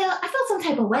 or, well, I felt some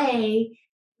type of way,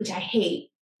 which I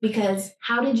hate, because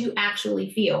how did you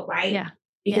actually feel, right? Yeah.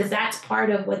 Because that's part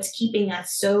of what's keeping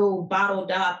us so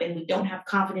bottled up, and we don't have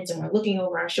confidence, and we're looking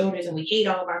over our shoulders, and we hate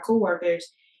all of our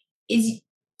coworkers, is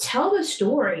tell the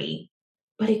story,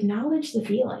 but acknowledge the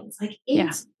feelings. Like,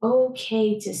 it's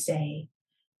okay to say,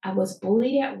 I was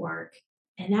bullied at work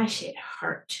and that shit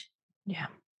hurt. Yeah.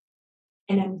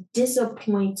 And I'm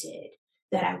disappointed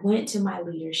that I went to my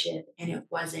leadership and it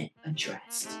wasn't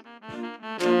addressed.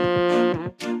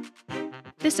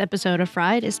 This episode of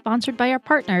Fried is sponsored by our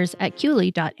partners at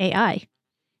Quli.ai.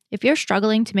 If you're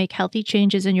struggling to make healthy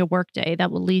changes in your workday that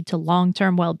will lead to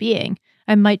long-term well-being,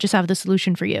 I might just have the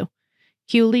solution for you.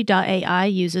 Qly.ai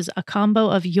uses a combo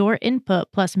of your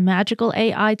input plus magical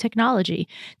AI technology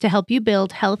to help you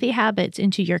build healthy habits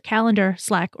into your calendar,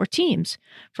 Slack, or Teams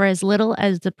for as little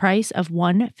as the price of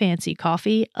one fancy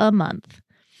coffee a month.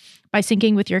 By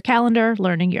syncing with your calendar,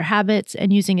 learning your habits,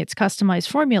 and using its customized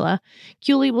formula,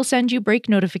 Qly will send you break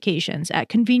notifications at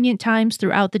convenient times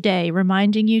throughout the day,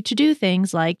 reminding you to do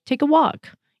things like take a walk,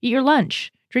 eat your lunch,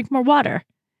 drink more water,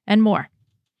 and more.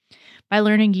 By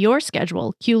learning your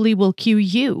schedule, Qly will cue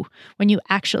you when you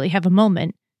actually have a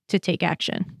moment to take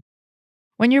action.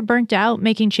 When you're burnt out,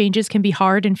 making changes can be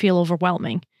hard and feel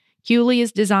overwhelming. Qly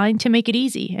is designed to make it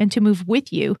easy and to move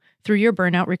with you through your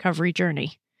burnout recovery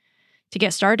journey. To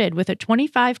get started with a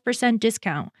 25%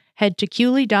 discount, head to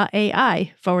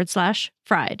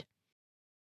qly.ai/fried.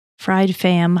 Fried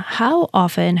fam, how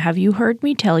often have you heard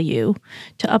me tell you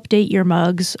to update your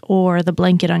mugs or the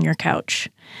blanket on your couch?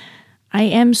 I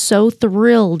am so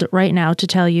thrilled right now to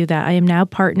tell you that I am now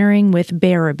partnering with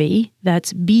Bearaby,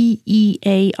 that's Bearaby,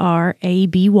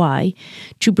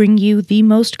 to bring you the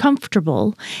most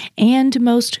comfortable and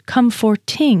most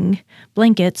comforting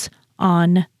blankets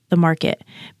on the market.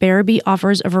 Bearaby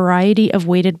offers a variety of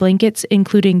weighted blankets,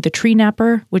 including the tree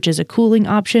napper, which is a cooling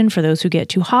option for those who get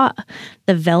too hot,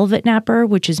 the velvet napper,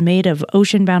 which is made of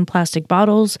ocean-bound plastic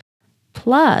bottles,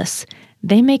 plus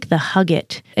they make the Hug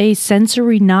It, a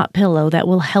sensory knot pillow that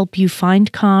will help you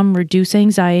find calm, reduce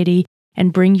anxiety,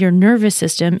 and bring your nervous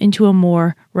system into a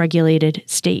more regulated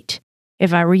state.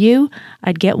 If I were you,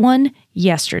 I'd get one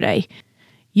yesterday.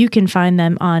 You can find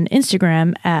them on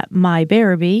Instagram at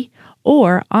mybearaby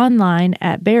or online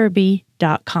at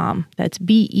bearaby.com. That's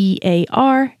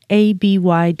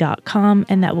BEARABY.com,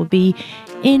 and that will be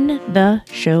in the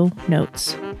show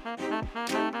notes.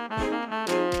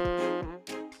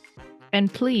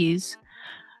 And please,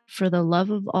 for the love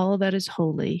of all that is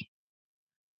holy,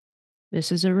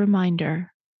 this is a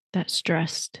reminder that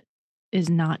stress is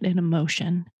not an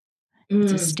emotion.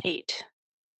 It's a state.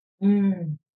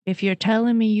 If you're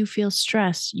telling me you feel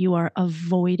stress, you are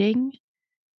avoiding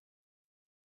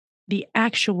the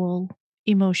actual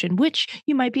emotion, which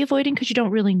you might be avoiding because you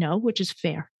don't really know, which is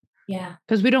fair. Yeah.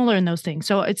 Because we don't learn those things.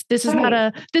 So this is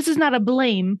not a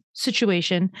blame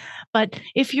situation. But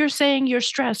if you're saying you're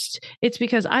stressed, it's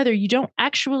because either you don't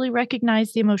actually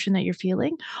recognize the emotion that you're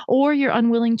feeling, or you're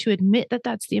unwilling to admit that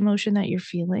that's the emotion that you're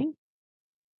feeling.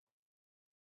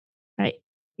 Right?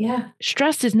 Yeah.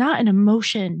 Stress is not an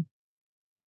emotion.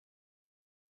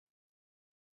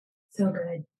 So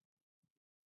good.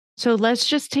 So let's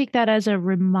just take that as a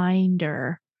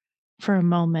reminder for a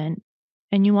moment.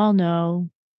 And you all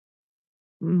know,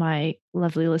 my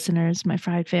lovely listeners, my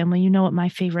Fried family, you know what my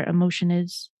favorite emotion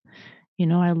is. You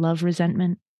know, I love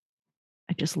resentment.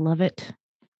 I just love it.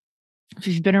 If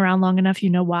you've been around long enough,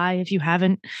 you know why. If you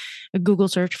haven't, a Google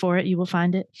search for it, you will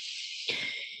find it.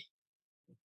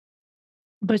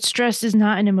 But stress is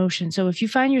not an emotion. So if you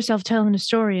find yourself telling a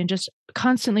story and just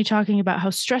constantly talking about how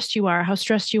stressed you are, how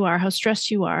stressed you are, how stressed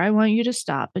you are, I want you to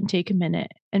stop and take a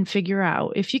minute and figure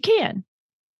out, if you can,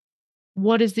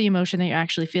 what is the emotion that you're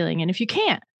actually feeling? And if you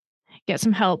can't, get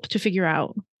some help to figure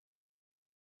out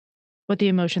what the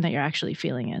emotion that you're actually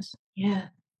feeling is. Yeah.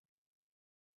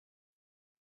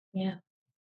 Yeah.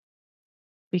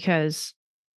 Because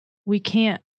we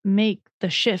can't make the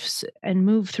shifts and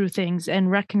move through things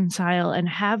and reconcile and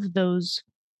have those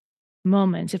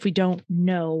moments if we don't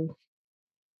know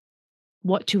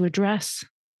what to address.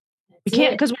 We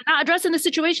can't, because we're not addressing the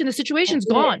situation. The situation's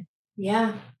gone.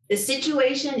 Yeah. The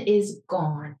situation is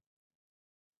gone.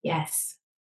 Yes.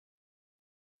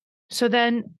 So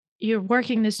then you're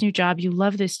working this new job. You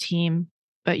love this team,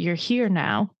 but you're here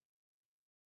now.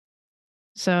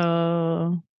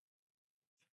 So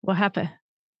what happened?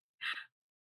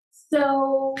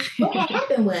 So what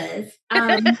happened was,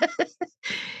 I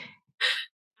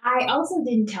also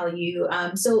didn't tell you.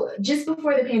 So just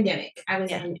before the pandemic, I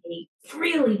was in a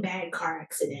really bad car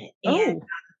accident, and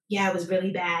yeah, it was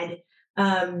really bad.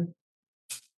 And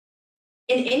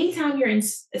anytime you're in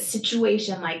a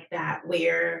situation like that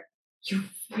where you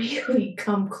really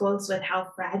come close with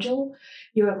how fragile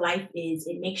your life is,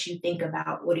 it makes you think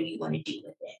about what do you want to do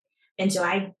with it. And so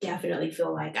I definitely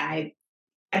feel like I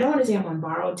don't want to say I'm on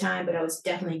borrowed time, but I was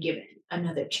definitely given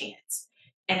another chance.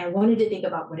 And I wanted to think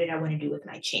about what did I want to do with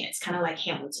my chance, kind of like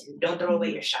Hamilton, don't throw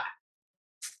away your shot.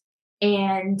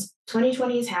 And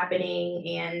 2020 is happening,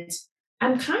 and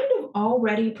I'm kind of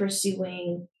already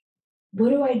pursuing,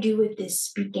 what do I do with this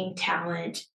speaking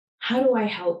talent? How do I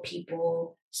help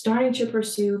people? starting to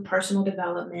pursue personal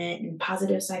development and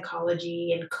positive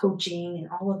psychology and coaching and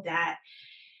all of that.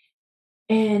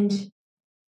 And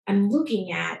I'm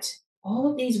looking at all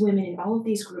of these women in all of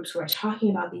these groups who are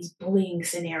talking about these bullying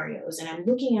scenarios. And I'm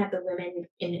looking at the women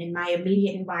in my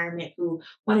immediate environment who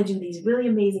want to do these really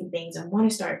amazing things and want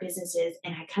to start businesses.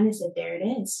 And I kind of said, there it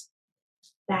is.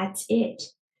 That's it.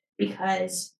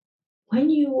 Because when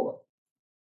you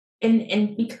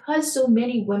and because so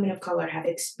many women of color have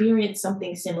experienced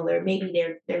something similar, maybe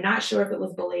they're not sure if it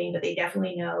was bullying, but they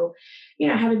definitely know,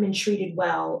 I haven't been treated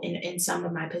well in some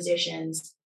of my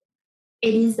positions.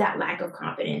 It is that lack of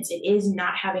confidence. It is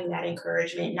not having that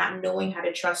encouragement, not knowing how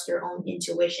to trust your own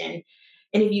intuition.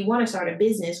 And if you want to start a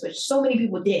business, which so many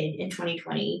people did in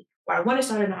 2020, or I want to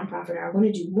start a nonprofit, or I want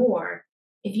to do more,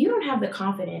 if you don't have the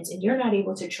confidence and you're not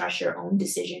able to trust your own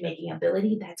decision making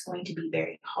ability, that's going to be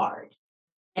very hard.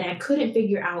 And I couldn't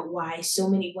figure out why so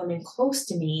many women close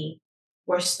to me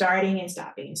were starting and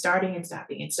stopping and starting and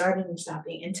stopping and starting and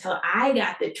stopping until I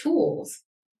got the tools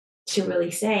to really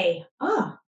say,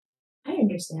 oh, I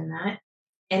understand that.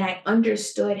 And I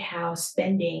understood how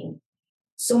spending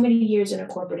so many years in a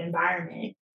corporate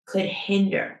environment could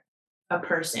hinder a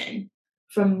person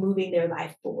from moving their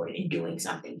life forward and doing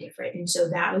something different. And so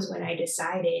that was when I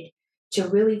decided to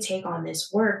really take on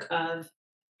this work of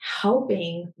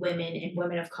helping women and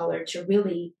women of color to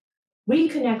really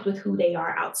reconnect with who they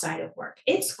are outside of work.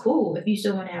 It's cool if you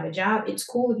still want to have a job. It's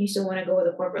cool if you still want to go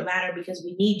the corporate ladder because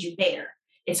we need you there.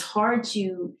 It's hard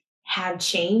to have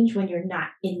change when you're not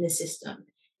in the system.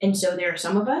 And so there are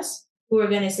some of us who are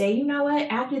going to say, you know what,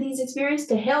 after these experiences,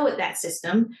 to hell with that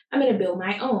system, I'm going to build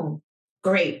my own.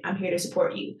 Great, I'm here to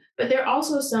support you. But there are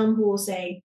also some who will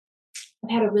say,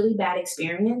 I've had a really bad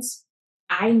experience.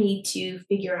 I need to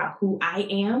figure out who I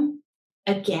am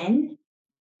again.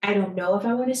 I don't know if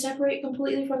I want to separate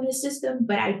completely from this system,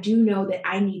 but I do know that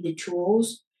I need the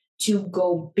tools to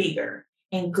go bigger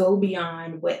and go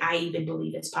beyond what I even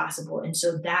believe is possible. And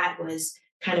so that was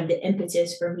kind of the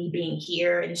impetus for me being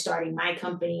here and starting my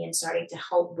company and starting to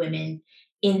help women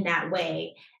in that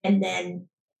way. And then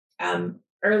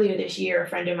earlier this year, a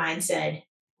friend of mine said,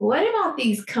 what about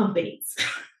these companies?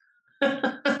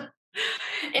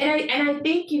 And I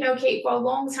think, Kate, for a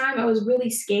long time, I was really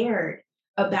scared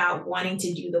about wanting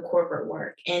to do the corporate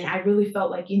work. And I really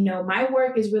felt like, my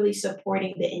work is really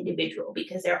supporting the individual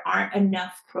because there aren't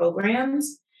enough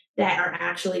programs that are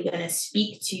actually going to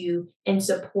speak to and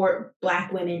support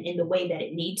Black women in the way that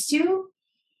it needs to.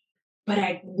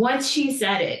 But once she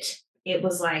said it, it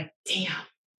was like, damn,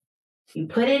 you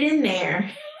put it in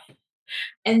there.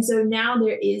 And so now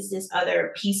there is this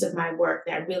other piece of my work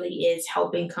that really is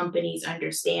helping companies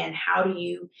understand how do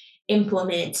you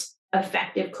implement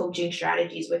effective coaching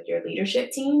strategies with your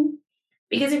leadership team.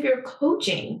 Because if you're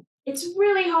coaching, it's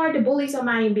really hard to bully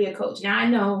somebody and be a coach. Now I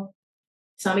know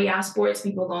some of y'all sports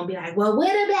people are going to be like, well,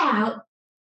 what about?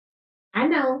 I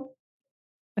know,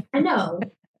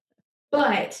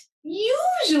 but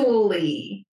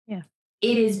usually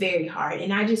it is very hard.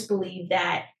 And I just believe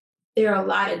that there are a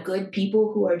lot of good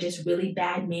people who are just really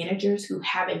bad managers who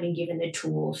haven't been given the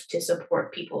tools to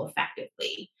support people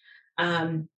effectively.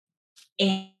 And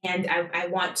I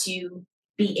want to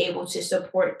be able to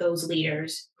support those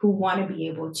leaders who want to be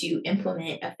able to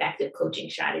implement effective coaching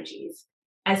strategies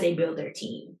as they build their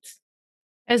teams.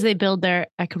 As they build their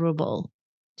equitable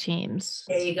teams.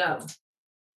 There you go.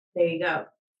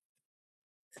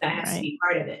 That has to be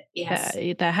part of it. Yes.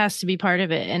 That has to be part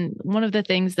of it. And one of the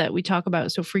things that we talk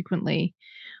about so frequently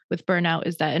with burnout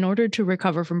is that in order to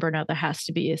recover from burnout, there has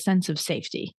to be a sense of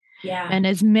safety. Yeah. And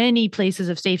as many places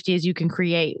of safety as you can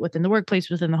create within the workplace,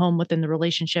 within the home, within the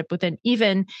relationship, within,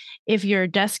 even if your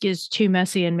desk is too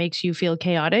messy and makes you feel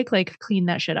chaotic, like clean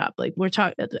that shit up. Like we're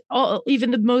talking,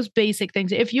 even the most basic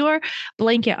things. If your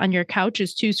blanket on your couch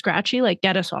is too scratchy, like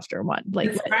get a softer one.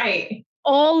 Like that's right.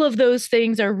 All of those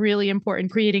things are really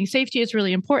important. Creating safety is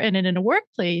really important. And in a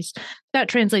workplace, that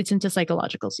translates into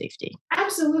psychological safety.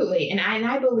 Absolutely. And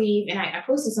I believe, and I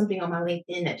posted something on my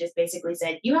LinkedIn that just basically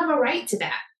said, you have a right to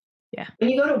that. Yeah.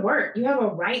 When you go to work, you have a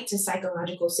right to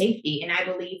psychological safety. And I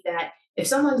believe that if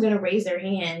someone's going to raise their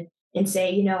hand and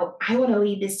say, I want to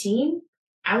lead this team,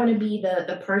 I want to be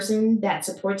the person that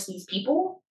supports these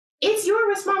people, it's your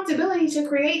responsibility to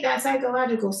create that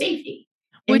psychological safety.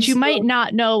 Which you might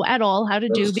not know at all how to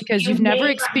do because you've never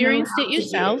experienced it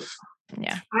yourself.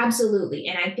 Yeah, absolutely.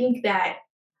 And I think that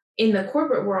in the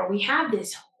corporate world, we have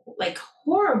this like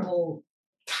horrible,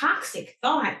 toxic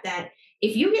thought that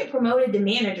if you get promoted to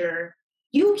manager,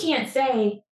 you can't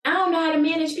say, I don't know how to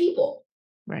manage people.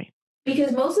 Right.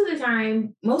 Because most of the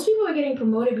time, most people are getting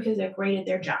promoted because they're great at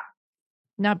their job.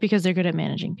 Not because they're good at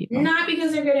managing people. Not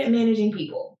because they're good at managing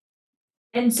people.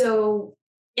 And so,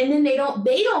 and then they don't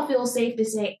feel safe to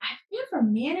say, I've never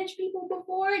managed people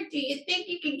before. Do you think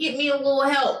you could get me a little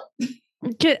help?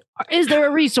 Is there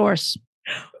a resource?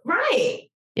 Right.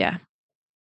 Yeah.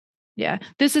 Yeah.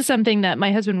 This is something that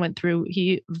my husband went through.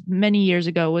 He many years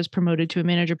ago was promoted to a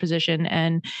manager position,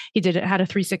 and he had a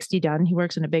 360 done. He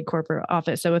works in a big corporate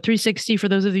office. So a 360, for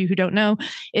those of you who don't know,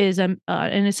 is an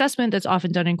assessment that's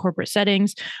often done in corporate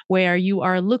settings where you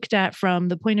are looked at from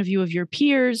the point of view of your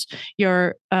peers,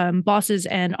 your bosses,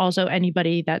 and also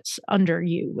anybody that's under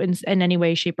you in any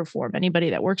way, shape, or form.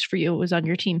 Anybody that works for you was on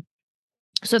your team.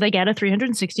 So they get a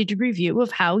 360-degree view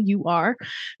of how you are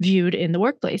viewed in the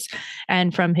workplace.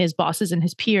 And from his bosses and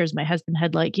his peers, my husband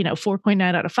had 4.9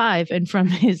 out of 5. And from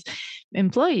his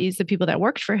employees, the people that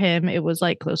worked for him, it was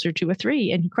like closer to a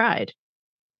 3, and he cried.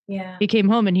 Yeah. He came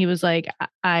home and he was like,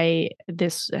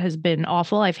 this has been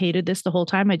awful. I've hated this the whole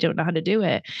time. I don't know how to do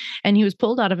it. And he was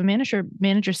pulled out of a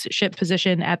managership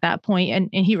position at that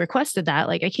point. And he requested that,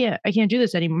 like, I can't do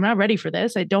this anymore. I'm not ready for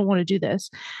this. I don't want to do this.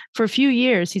 For a few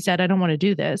years, he said, I don't want to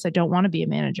do this. I don't want to be a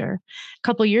manager. A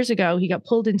couple of years ago, he got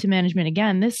pulled into management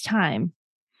again, this time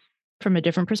from a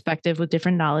different perspective, with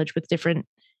different knowledge, with different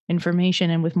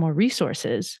information, and with more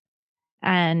resources.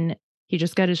 And he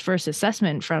just got his first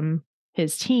assessment from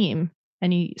his team,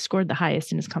 and he scored the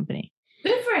highest in his company.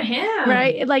 Good for him.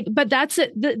 Right. But that's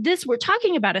it. We're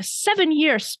talking about a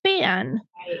 7-year span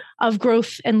of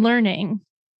growth and learning.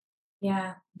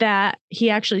 Yeah. That he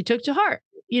actually took to heart,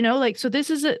 so this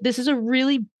is a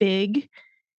really big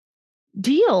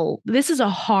deal. This is a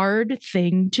hard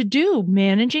thing to do.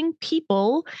 Managing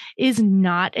people is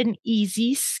not an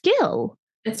easy skill.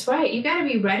 That's right. You got to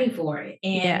be ready for it.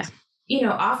 And,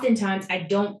 oftentimes I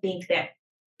don't think that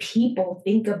people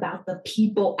think about the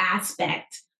people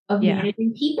aspect of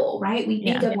managing people, right? We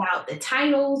think about the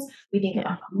titles, we think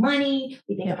about the money,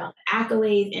 we think about the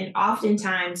accolades, and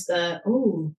oftentimes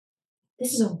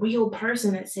this is a real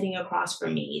person that's sitting across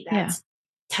from me that's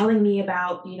telling me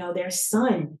about, their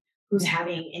son who's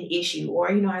having an issue,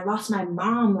 or, I lost my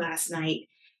mom last night.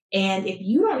 And if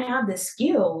you don't have the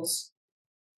skills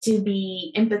to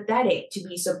be empathetic, to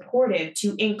be supportive,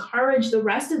 to encourage the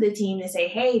rest of the team to say,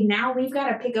 hey, now we've got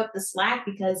to pick up the slack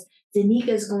because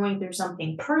Danika's going through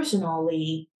something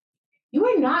personally, you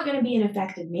are not going to be an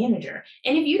effective manager.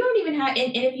 And if you don't even have,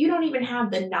 and if you don't even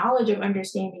have the knowledge of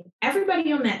understanding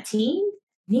everybody on that team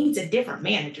needs a different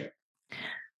manager.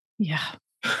 Yeah.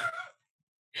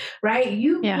 Right?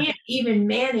 You can't even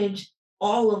manage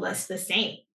all of us the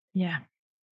same. Yeah.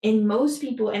 And most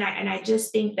people, and I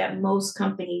just think that most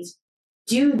companies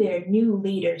do their new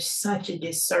leaders such a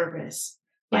disservice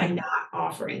by not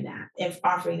offering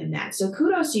them that. So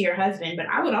kudos to your husband, but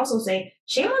I would also say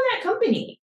shame on that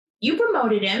company. You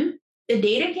promoted him. The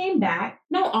data came back.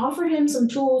 Now offer him some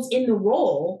tools in the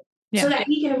role so that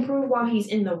he can improve while he's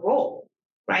in the role,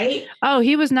 right? Oh,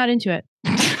 he was not into it.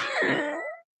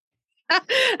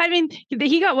 I mean,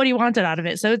 he got what he wanted out of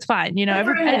it, so it's fine.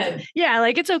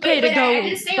 It's okay to go. I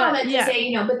just say all that to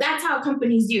say, but that's how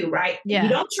companies do, right? Yeah. You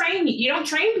don't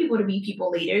train people to be people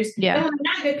leaders. Yeah. And when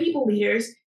they're not good people leaders,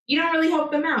 you don't really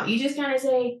help them out. You just kind of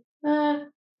say,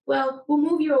 well, we'll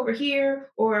move you over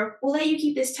here, or we'll let you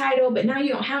keep this title, but now you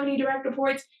don't have any direct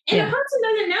reports. And the person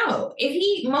doesn't know.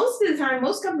 Most of the time,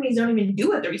 most companies don't even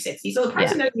do a 360. So the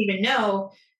person doesn't even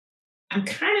know, I'm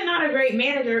kind of not a great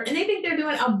manager, and they think they're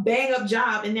doing a bang up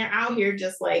job, and they're out here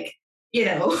just like,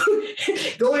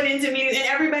 going into meetings, and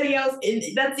everybody else, and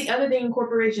that's the other thing in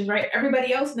corporations, right?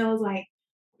 Everybody else knows like,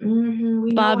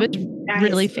 Bob is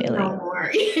really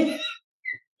failing.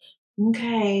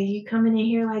 Okay, you coming in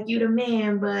here like you the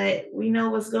man, but we know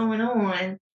what's going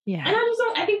on. Yeah. And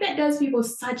I think that does people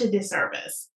such a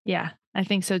disservice. Yeah, I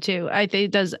think so too. I think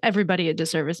it does everybody a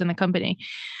disservice in the company.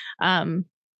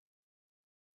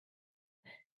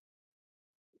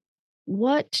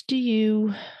 What do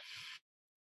you...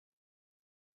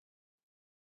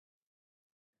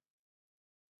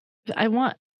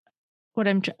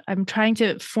 I'm trying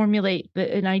to formulate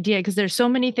an idea, because there's so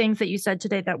many things that you said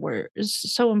today that were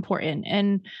so important.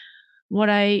 And what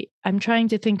I'm trying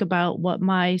to think about what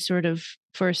my sort of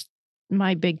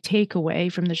my big takeaway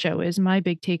from the show is. My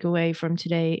big takeaway from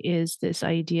today is this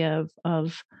idea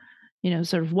of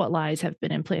sort of what lies have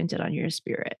been implanted on your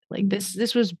spirit. Like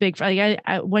this was big. Like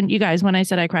when I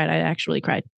said I cried, I actually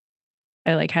cried.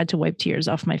 I had to wipe tears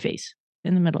off my face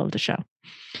in the middle of the show.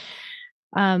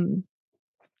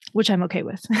 Which I'm okay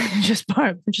with, which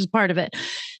is part of it.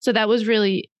 So that was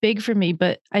really big for me.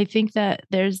 But I think that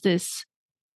there's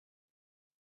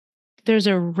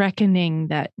a reckoning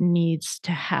that needs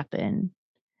to happen.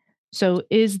 So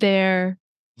is there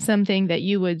something that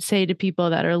you would say to people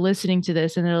that are listening to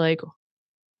this and they're like,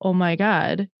 oh my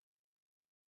God,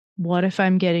 what if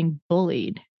I'm getting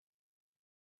bullied?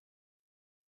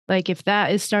 Like if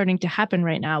that is starting to happen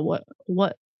right now,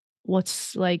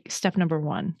 what's like step number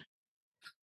one?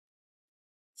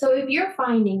 So if you're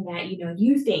finding that,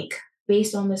 you think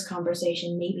based on this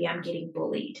conversation, maybe I'm getting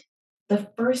bullied, the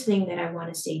first thing that I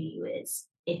want to say to you is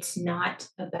it's not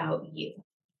about you.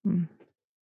 Mm.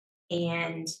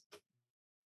 And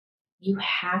you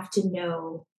have to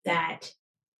know that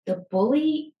the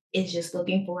bully is just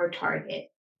looking for a target.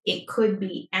 It could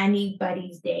be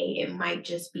anybody's day, it might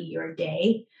just be your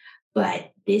day,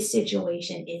 but this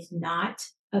situation is not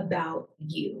about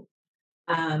you.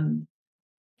 Um,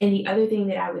 and the other thing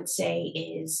that I would say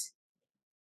is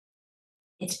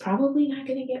it's probably not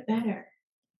going to get better.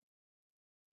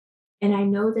 And I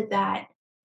know that that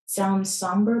sounds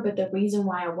somber, but the reason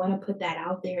why I want to put that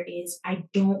out there is I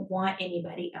don't want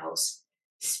anybody else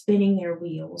spinning their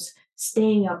wheels,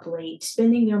 staying up late,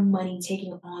 spending their money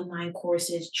taking online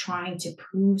courses, trying to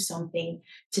prove something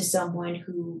to someone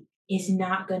who is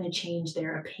not going to change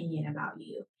their opinion about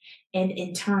you. And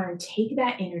in turn, take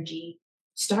that energy,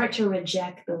 start to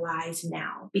reject the lies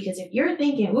now. Because if you're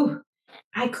thinking, ooh,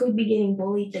 I could be getting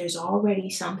bullied, there's already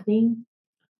something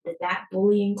that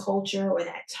bullying culture or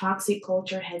that toxic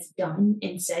culture has done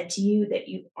and said to you that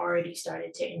you've already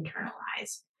started to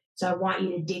internalize. So I want you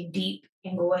to dig deep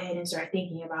and go ahead and start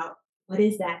thinking about what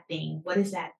is that thing? What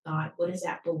is that thought? What is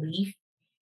that belief?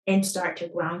 And start to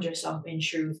ground yourself in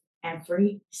truth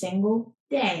every single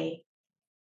day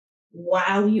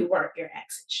while you work your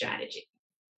exit strategy.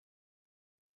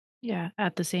 Yeah.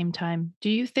 At the same time, do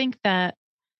you think that,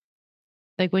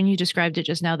 like when you described it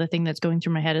just now, the thing that's going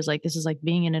through my head is like, this is like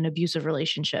being in an abusive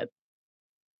relationship,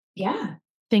 Yeah.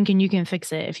 thinking you can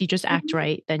fix it. If you just act Mhm.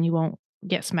 right, then you won't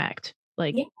get smacked.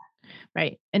 Like, Yeah.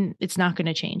 right. And it's not going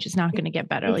to change. It's not going to get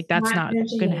better. It's Like, that's not not going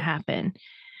to going to change. happen.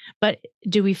 But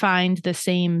do we find the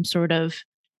same sort of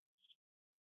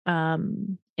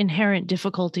inherent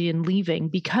difficulty in leaving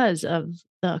because of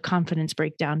the confidence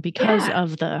breakdown, because Yeah.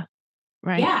 of the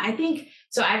right? Yeah. I think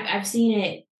so. I've seen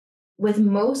it with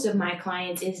most of my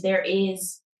clients is there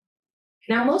is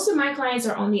now most of my clients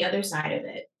are on the other side of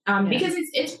it Yeah. because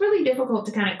it's really difficult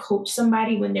to kind of coach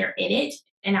somebody when they're in it.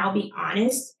 And I'll be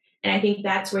honest, and I think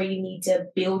that's where you need to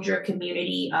build your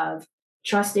community of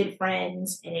trusted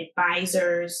friends and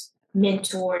advisors,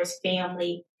 mentors,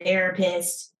 family,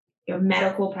 therapists. Your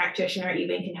medical practitioner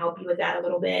even can help you with that a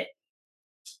little bit.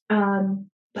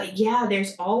 But yeah,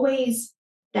 there's always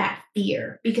that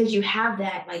fear because you have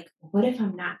that like, what if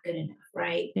I'm not good enough,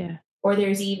 right? Yeah. Or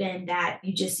there's even that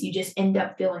you just end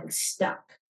up feeling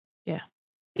stuck Yeah.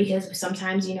 because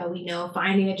sometimes we know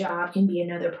finding a job can be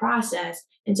another process,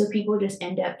 and so people just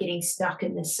end up getting stuck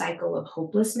in this cycle of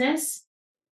hopelessness.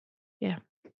 Yeah.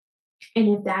 And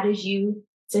if that is you,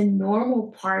 it's a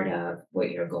normal part of what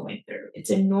you're going through. It's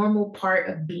a normal part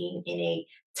of being in a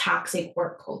toxic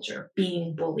work culture,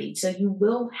 being bullied. So you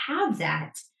will have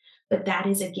that. But that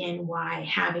is again why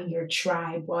having your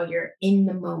tribe while you're in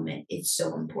the moment is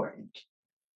so important.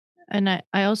 And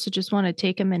I also just want to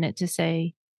take a minute to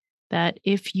say that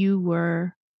if you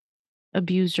were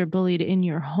abused or bullied in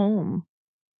your home,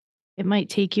 it might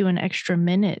take you an extra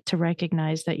minute to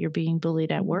recognize that you're being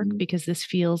bullied at work Mhm. because this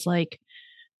feels like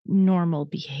normal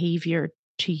behavior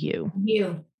to you,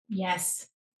 You, yes,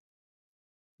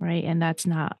 right? And that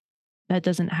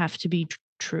doesn't have to be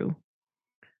true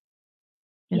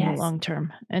in the yes. long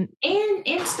term. And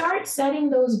And start setting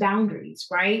those boundaries,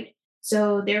 right?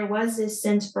 So there was this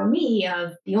sense for me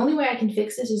of the only way I can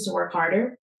fix this is to work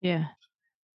harder. yeah,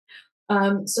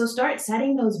 So start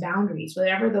setting those boundaries,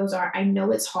 whatever those are. I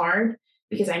know it's hard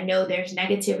because I know there's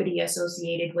negativity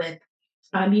associated with,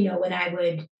 when I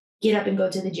would get up and go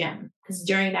to the gym because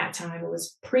during that time it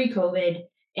was pre-COVID,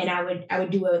 and I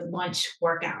would do a lunch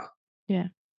workout. yeah,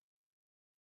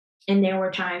 And there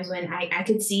were times when I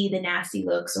could see the nasty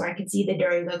looks or I could see the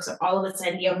dirty looks, or all of a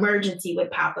sudden the emergency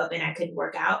would pop up and I couldn't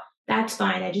work out. That's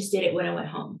fine. I just did it when I went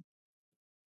home.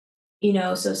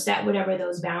 So set whatever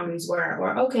those boundaries were.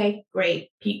 Or, okay, great.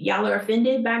 Y'all are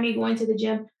offended by me going to the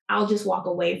gym. I'll just walk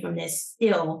away from this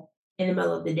still in the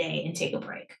middle of the day and take a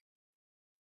break.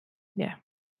 yeah,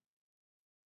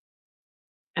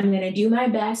 I'm going to do my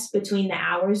best between the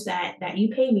hours that you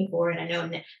pay me for. And I know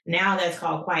now that's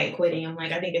called quiet quitting. I'm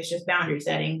like, I think it's just boundary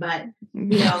setting, but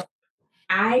you know,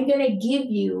 I'm going to give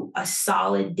you a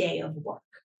solid day of work.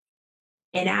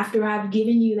 And after I've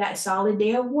given you that solid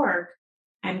day of work,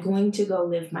 I'm going to go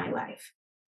live my life.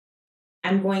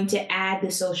 I'm going to add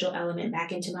the social element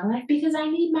back into my life because I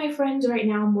need my friends right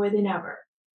now more than ever.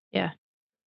 yeah.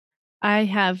 I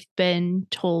have been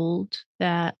told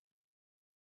that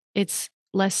it's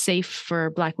less safe for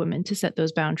Black women to set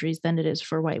those boundaries than it is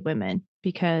for white women,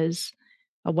 because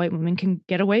a white woman can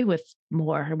get away with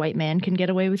more, a white man can get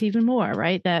away with even more,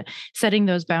 right? That setting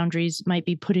those boundaries might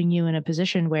be putting you in a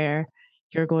position where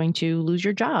you're going to lose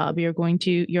your job,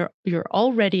 you're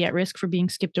already at risk for being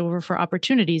skipped over for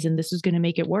opportunities, and this is going to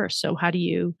make it worse. So how do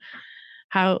you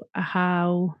handle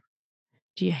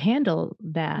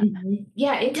that?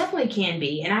 Yeah, it definitely can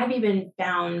be. And I've even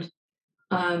found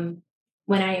um,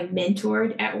 when I am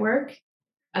mentored at work,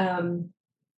 um,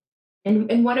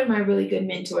 and one of my really good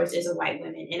mentors is a white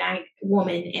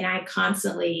woman, and I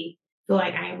constantly feel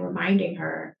like I am reminding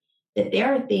her that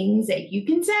there are things that you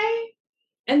can say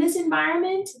in this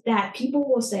environment that people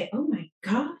will say, "Oh my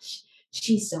gosh,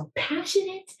 she's so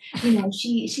passionate." You know,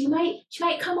 she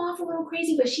might come off a little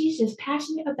crazy, but she's just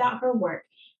passionate about her work.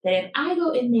 That if I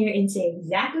go in there and say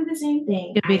exactly the same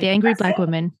thing, It'll be the angry Black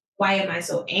woman. why am I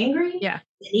so angry? Yeah.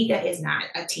 Danica is not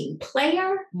a team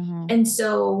player. Mm-hmm. And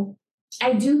so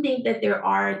I do think that there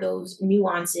are those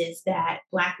nuances that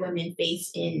Black women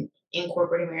face in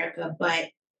corporate America. But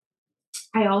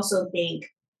I also think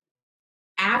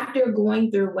after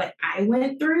going through what I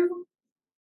went through,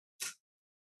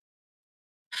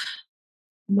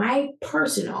 my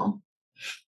personal,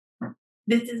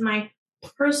 this is my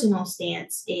personal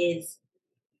stance is,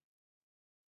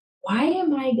 why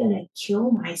am I going to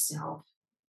kill myself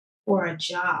for a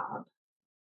job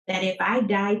that if I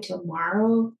die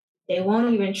tomorrow, they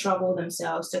won't even trouble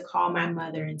themselves to call my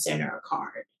mother and send her a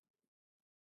card?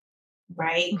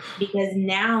 Right? Because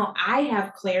now I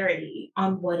have clarity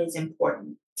on what is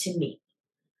important to me.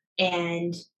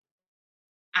 And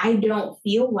I don't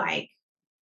feel like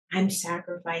I'm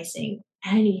sacrificing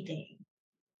anything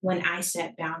when I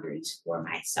set boundaries for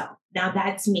myself. Now,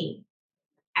 that's me.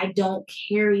 I don't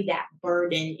carry that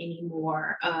burden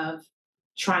anymore of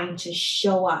trying to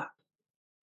show up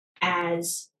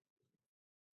as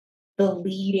the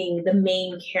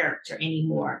main character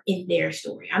anymore in their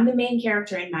story. I'm the main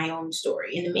character in my own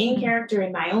story. And the main character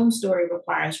in my own story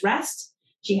requires rest.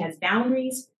 She has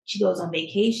boundaries. She goes on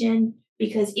vacation.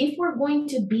 Because if we're going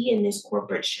to be in this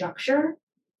corporate structure,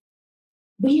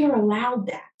 we are allowed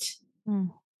that.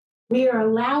 Mm. We are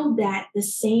allowed that the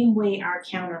same way our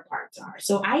counterparts are.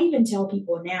 So I even tell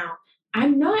people now,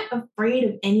 I'm not afraid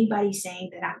of anybody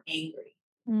saying that I'm angry.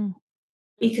 Mm.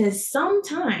 Because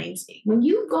sometimes when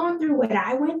you've gone through what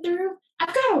I went through,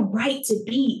 I've got a right to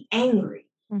be angry.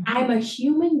 Mm-hmm. I'm a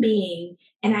human being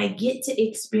and I get to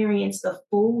experience the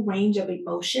full range of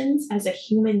emotions as a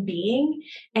human being.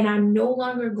 And I'm no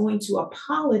longer going to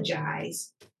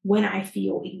apologize when I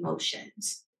feel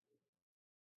emotions.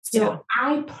 So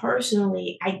I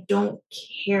personally, I don't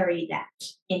carry that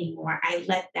anymore. I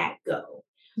let that go.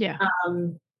 Yeah.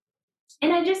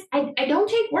 And I don't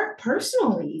take work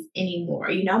personally anymore.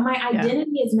 You know, my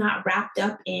identity is not wrapped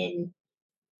up in,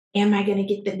 am I going to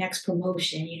get the next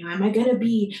promotion? You know, am I going to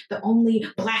be the only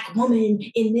Black woman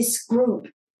in this group?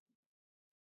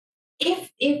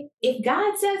 If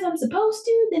God says I'm supposed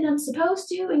to, then I'm supposed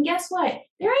to. And guess what?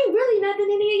 There ain't really nothing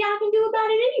any of y'all can do about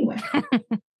it anyway.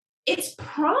 It's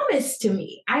promised to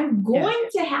me. I'm going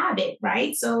to have it,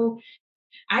 right? So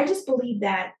I just believe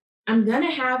that I'm going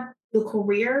to have the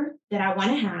career that I want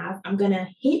to have. I'm going to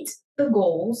hit the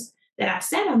goals that I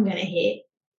said I'm going to hit,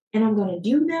 and I'm going to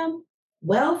do them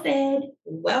well fed,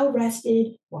 well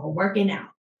rested while working out.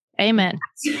 Amen.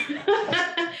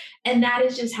 And that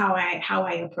is just how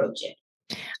I approach it.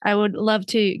 I would love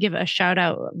to give a shout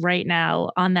out right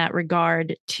now on that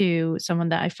regard to someone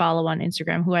that I follow on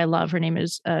Instagram who I love. Her name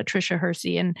is Trisha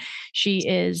Hersey, and she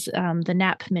is the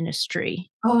NAP Ministry.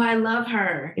 Oh, I love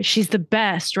her. She's the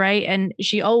best, right? And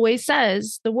she always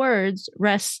says the words,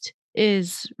 rest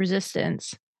is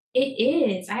resistance. It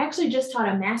is. I actually just taught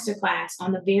a masterclass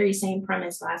on the very same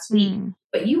premise last week,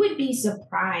 but you would be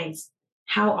surprised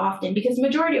how often, because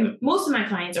most of my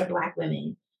clients are Black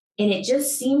women, and it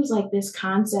just seems like this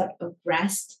concept of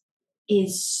rest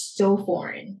is so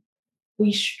foreign.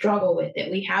 We struggle with it.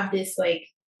 We have this like,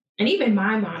 and even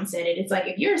my mom said it. It's like,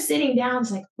 if you're sitting down,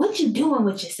 it's like, what you doing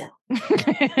with yourself?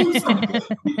 Do something.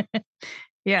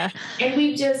 Yeah. And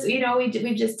we've just,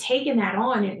 we've just taken that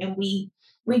on, and we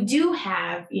do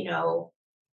have, I don't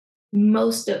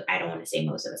want to say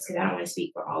most of us, because I don't want to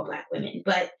speak for all Black women,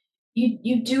 but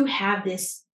you do have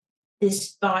this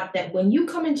thought that when you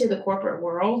come into the corporate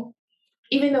world,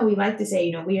 even though we like to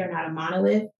say, we are not a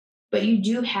monolith, but you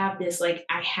do have this, like,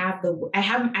 I have the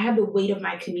weight of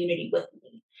my community with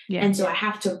me. Yeah. And so I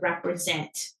have to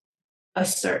represent a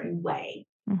certain way.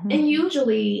 Mm-hmm. And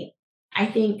usually I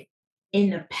think in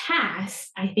the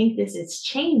past, I think this is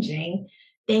changing.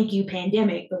 Thank you,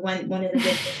 pandemic. But one of the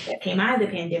good things that came out of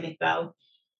the pandemic, though,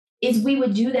 is we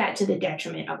would do that to the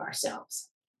detriment of ourselves.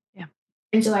 Yeah.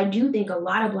 And so I do think a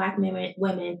lot of Black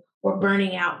women were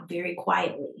burning out very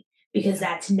quietly because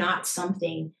that's not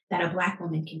something that a Black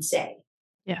woman can say.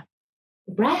 Yeah.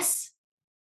 Rest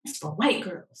is for white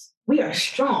girls. We are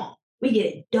strong. We get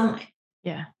it done.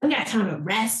 Yeah. We got time to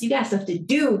rest. You got stuff to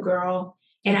do, girl.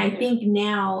 And I think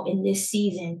now in this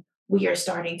season, we are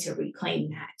starting to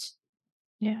reclaim that.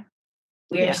 Yeah.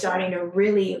 We are starting to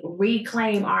really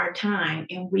reclaim our time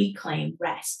and reclaim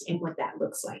rest and what that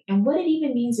looks like and what it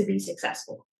even means to be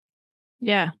successful.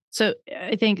 Yeah. So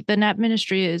I think the Nap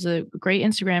Ministry is a great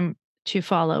Instagram to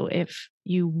follow if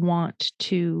you want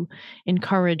to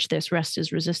encourage this rest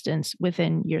is resistance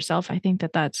within yourself. I think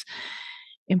that that's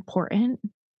important.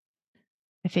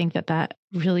 I think that that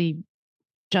really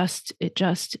just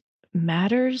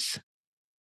matters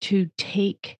to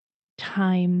take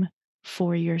time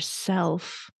for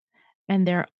yourself, and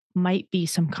there might be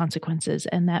some consequences,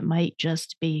 and that might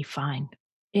just be fine.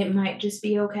 It might just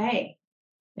be okay.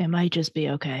 It might just be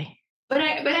okay. But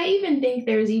I even think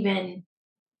there's even,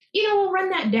 we'll run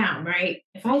that down, right?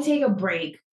 If I take a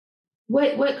break,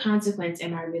 what consequence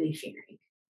am I really fearing?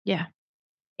 Yeah.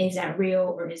 Is that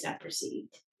real or is that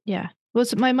perceived? Yeah. Well,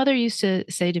 so my mother used to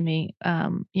say to me,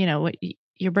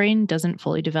 your brain doesn't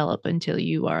fully develop until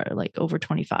you are like over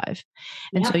 25.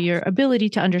 And so your ability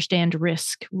to understand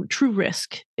risk, true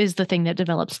risk, is the thing that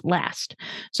develops last.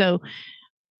 So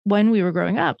when we were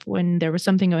growing up, when there was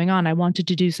something going on, I wanted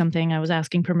to do something, I was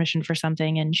asking permission for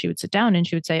something, and she would sit down and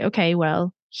she would say, okay,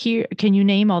 well, here, can you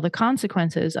name all the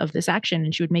consequences of this action?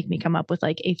 And she would make me come up with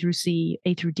like A through C,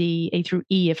 A through D, A through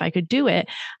E. If I could do it,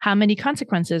 how many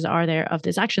consequences are there of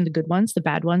this action? The good ones, the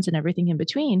bad ones, and everything in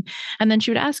between. And then she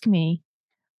would ask me,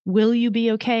 will you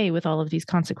be okay with all of these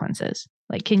consequences?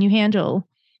 Like, can you handle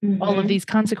all of these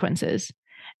consequences?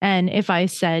 And if I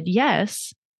said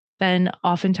yes, then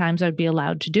oftentimes I'd be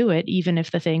allowed to do it, even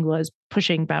if the thing was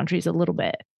pushing boundaries a little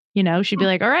bit. She'd be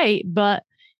like, all right, but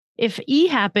if E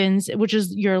happens, which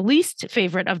is your least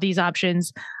favorite of these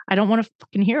options, I don't want to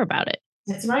fucking hear about it.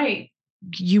 That's right.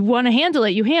 You want to handle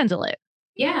it, you handle it.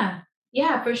 Yeah.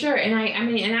 Yeah, for sure. And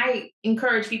I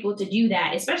encourage people to do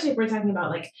that, especially if we're talking about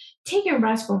like taking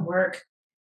rest from work.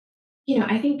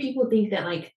 I think people think that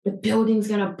like the building's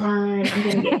gonna burn, I'm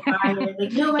gonna get fired.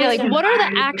 Like nobody's gonna what are fire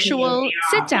the me for taking a actual day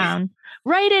sit off. down,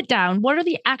 write it down. What are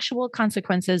the actual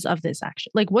consequences of this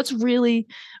action? Like what's really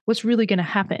gonna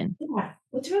happen? Yeah,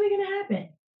 what's really gonna happen?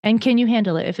 And can you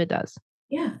handle it if it does?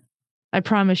 Yeah. I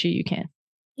promise you can.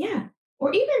 Yeah.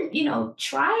 Or even,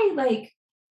 try like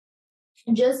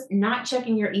just not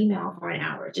checking your email for an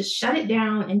hour. Just shut it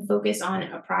down and focus on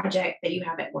a project that you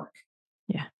have at work.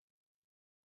 Yeah.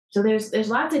 So there's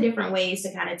lots of different ways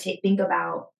to kind of think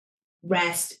about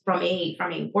rest from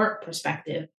a work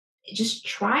perspective. Just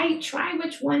try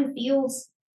which one feels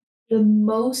the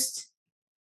most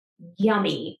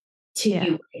yummy to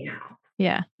you right now.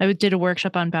 Yeah. I did a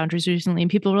workshop on boundaries recently,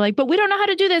 and people were like, but we don't know how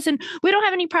to do this, and we don't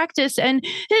have any practice. And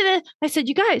I said,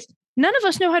 you guys, none of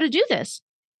us know how to do this.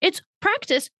 It's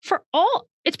practice for all.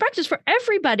 It's practice for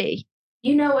everybody.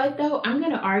 You know what, though? I'm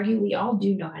going to argue we all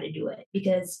do know how to do it,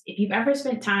 because if you've ever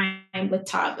spent time with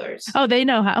toddlers. Oh, they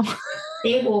know how.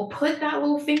 They will put that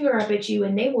little finger up at you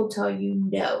and they will tell you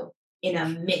no in a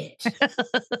minute.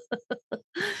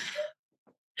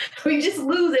 We just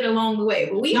lose it along the way,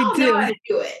 but we all know how to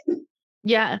do it.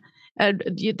 Yeah.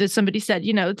 Somebody said,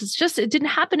 it didn't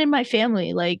happen in my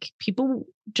family. Like people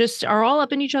just are all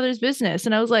up in each other's business.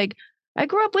 And I was like, I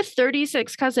grew up with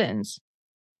 36 cousins.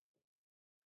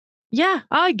 Yeah,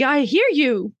 I hear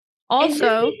you.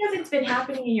 Also, and just because it's been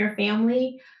happening in your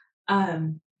family,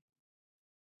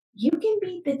 you can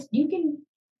be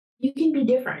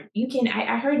different. You can.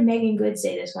 I heard Megan Good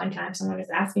say this one time. Someone was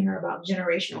asking her about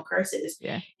generational curses,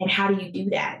 and how do you do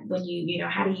that when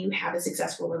how do you have a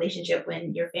successful relationship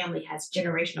when your family has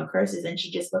generational curses? And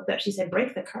she just looked up. She said,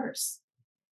 "Break the curse."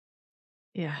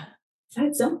 Yeah, it's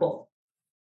that simple.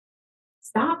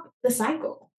 Stop the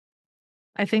cycle.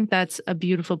 I think that's a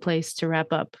beautiful place to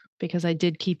wrap up, because I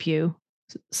did keep you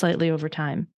slightly over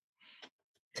time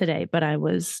today, but I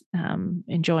was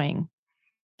enjoying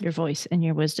your voice and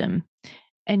your wisdom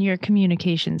and your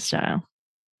communication style.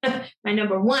 My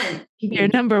number one. Your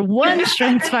number one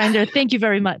strength finder. Thank you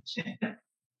very much.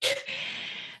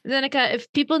 Zenica,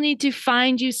 if people need to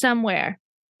find you somewhere.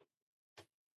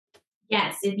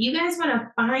 Yes, if you guys want to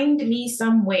find me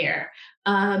somewhere,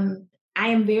 I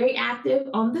am very active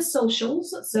on the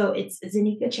socials. So it's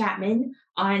Zanika Chapman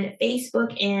on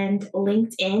Facebook and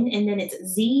LinkedIn. And then it's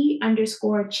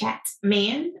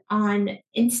Z_Chatman on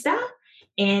Insta.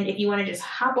 And if you want to just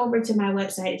hop over to my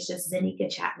website, it's just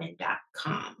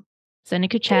ZanikaChapman.com.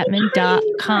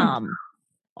 ZanikaChapman.com.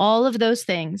 All of those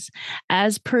things,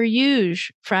 as per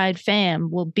usual, Fried Fam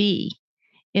will be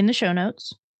in the show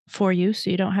notes for you,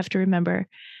 so you don't have to remember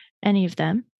any of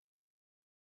them.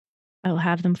 I will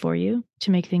have them for you to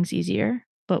make things easier.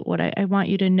 But what I want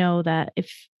you to know that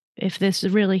if this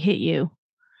really hit you,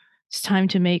 it's time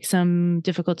to make some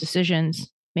difficult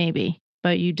decisions, maybe,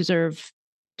 but you deserve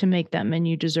to make them, and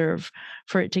you deserve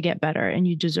for it to get better, and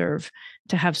you deserve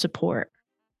to have support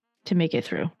to make it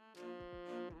through.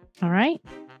 All right?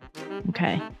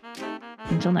 Okay.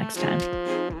 Until next time.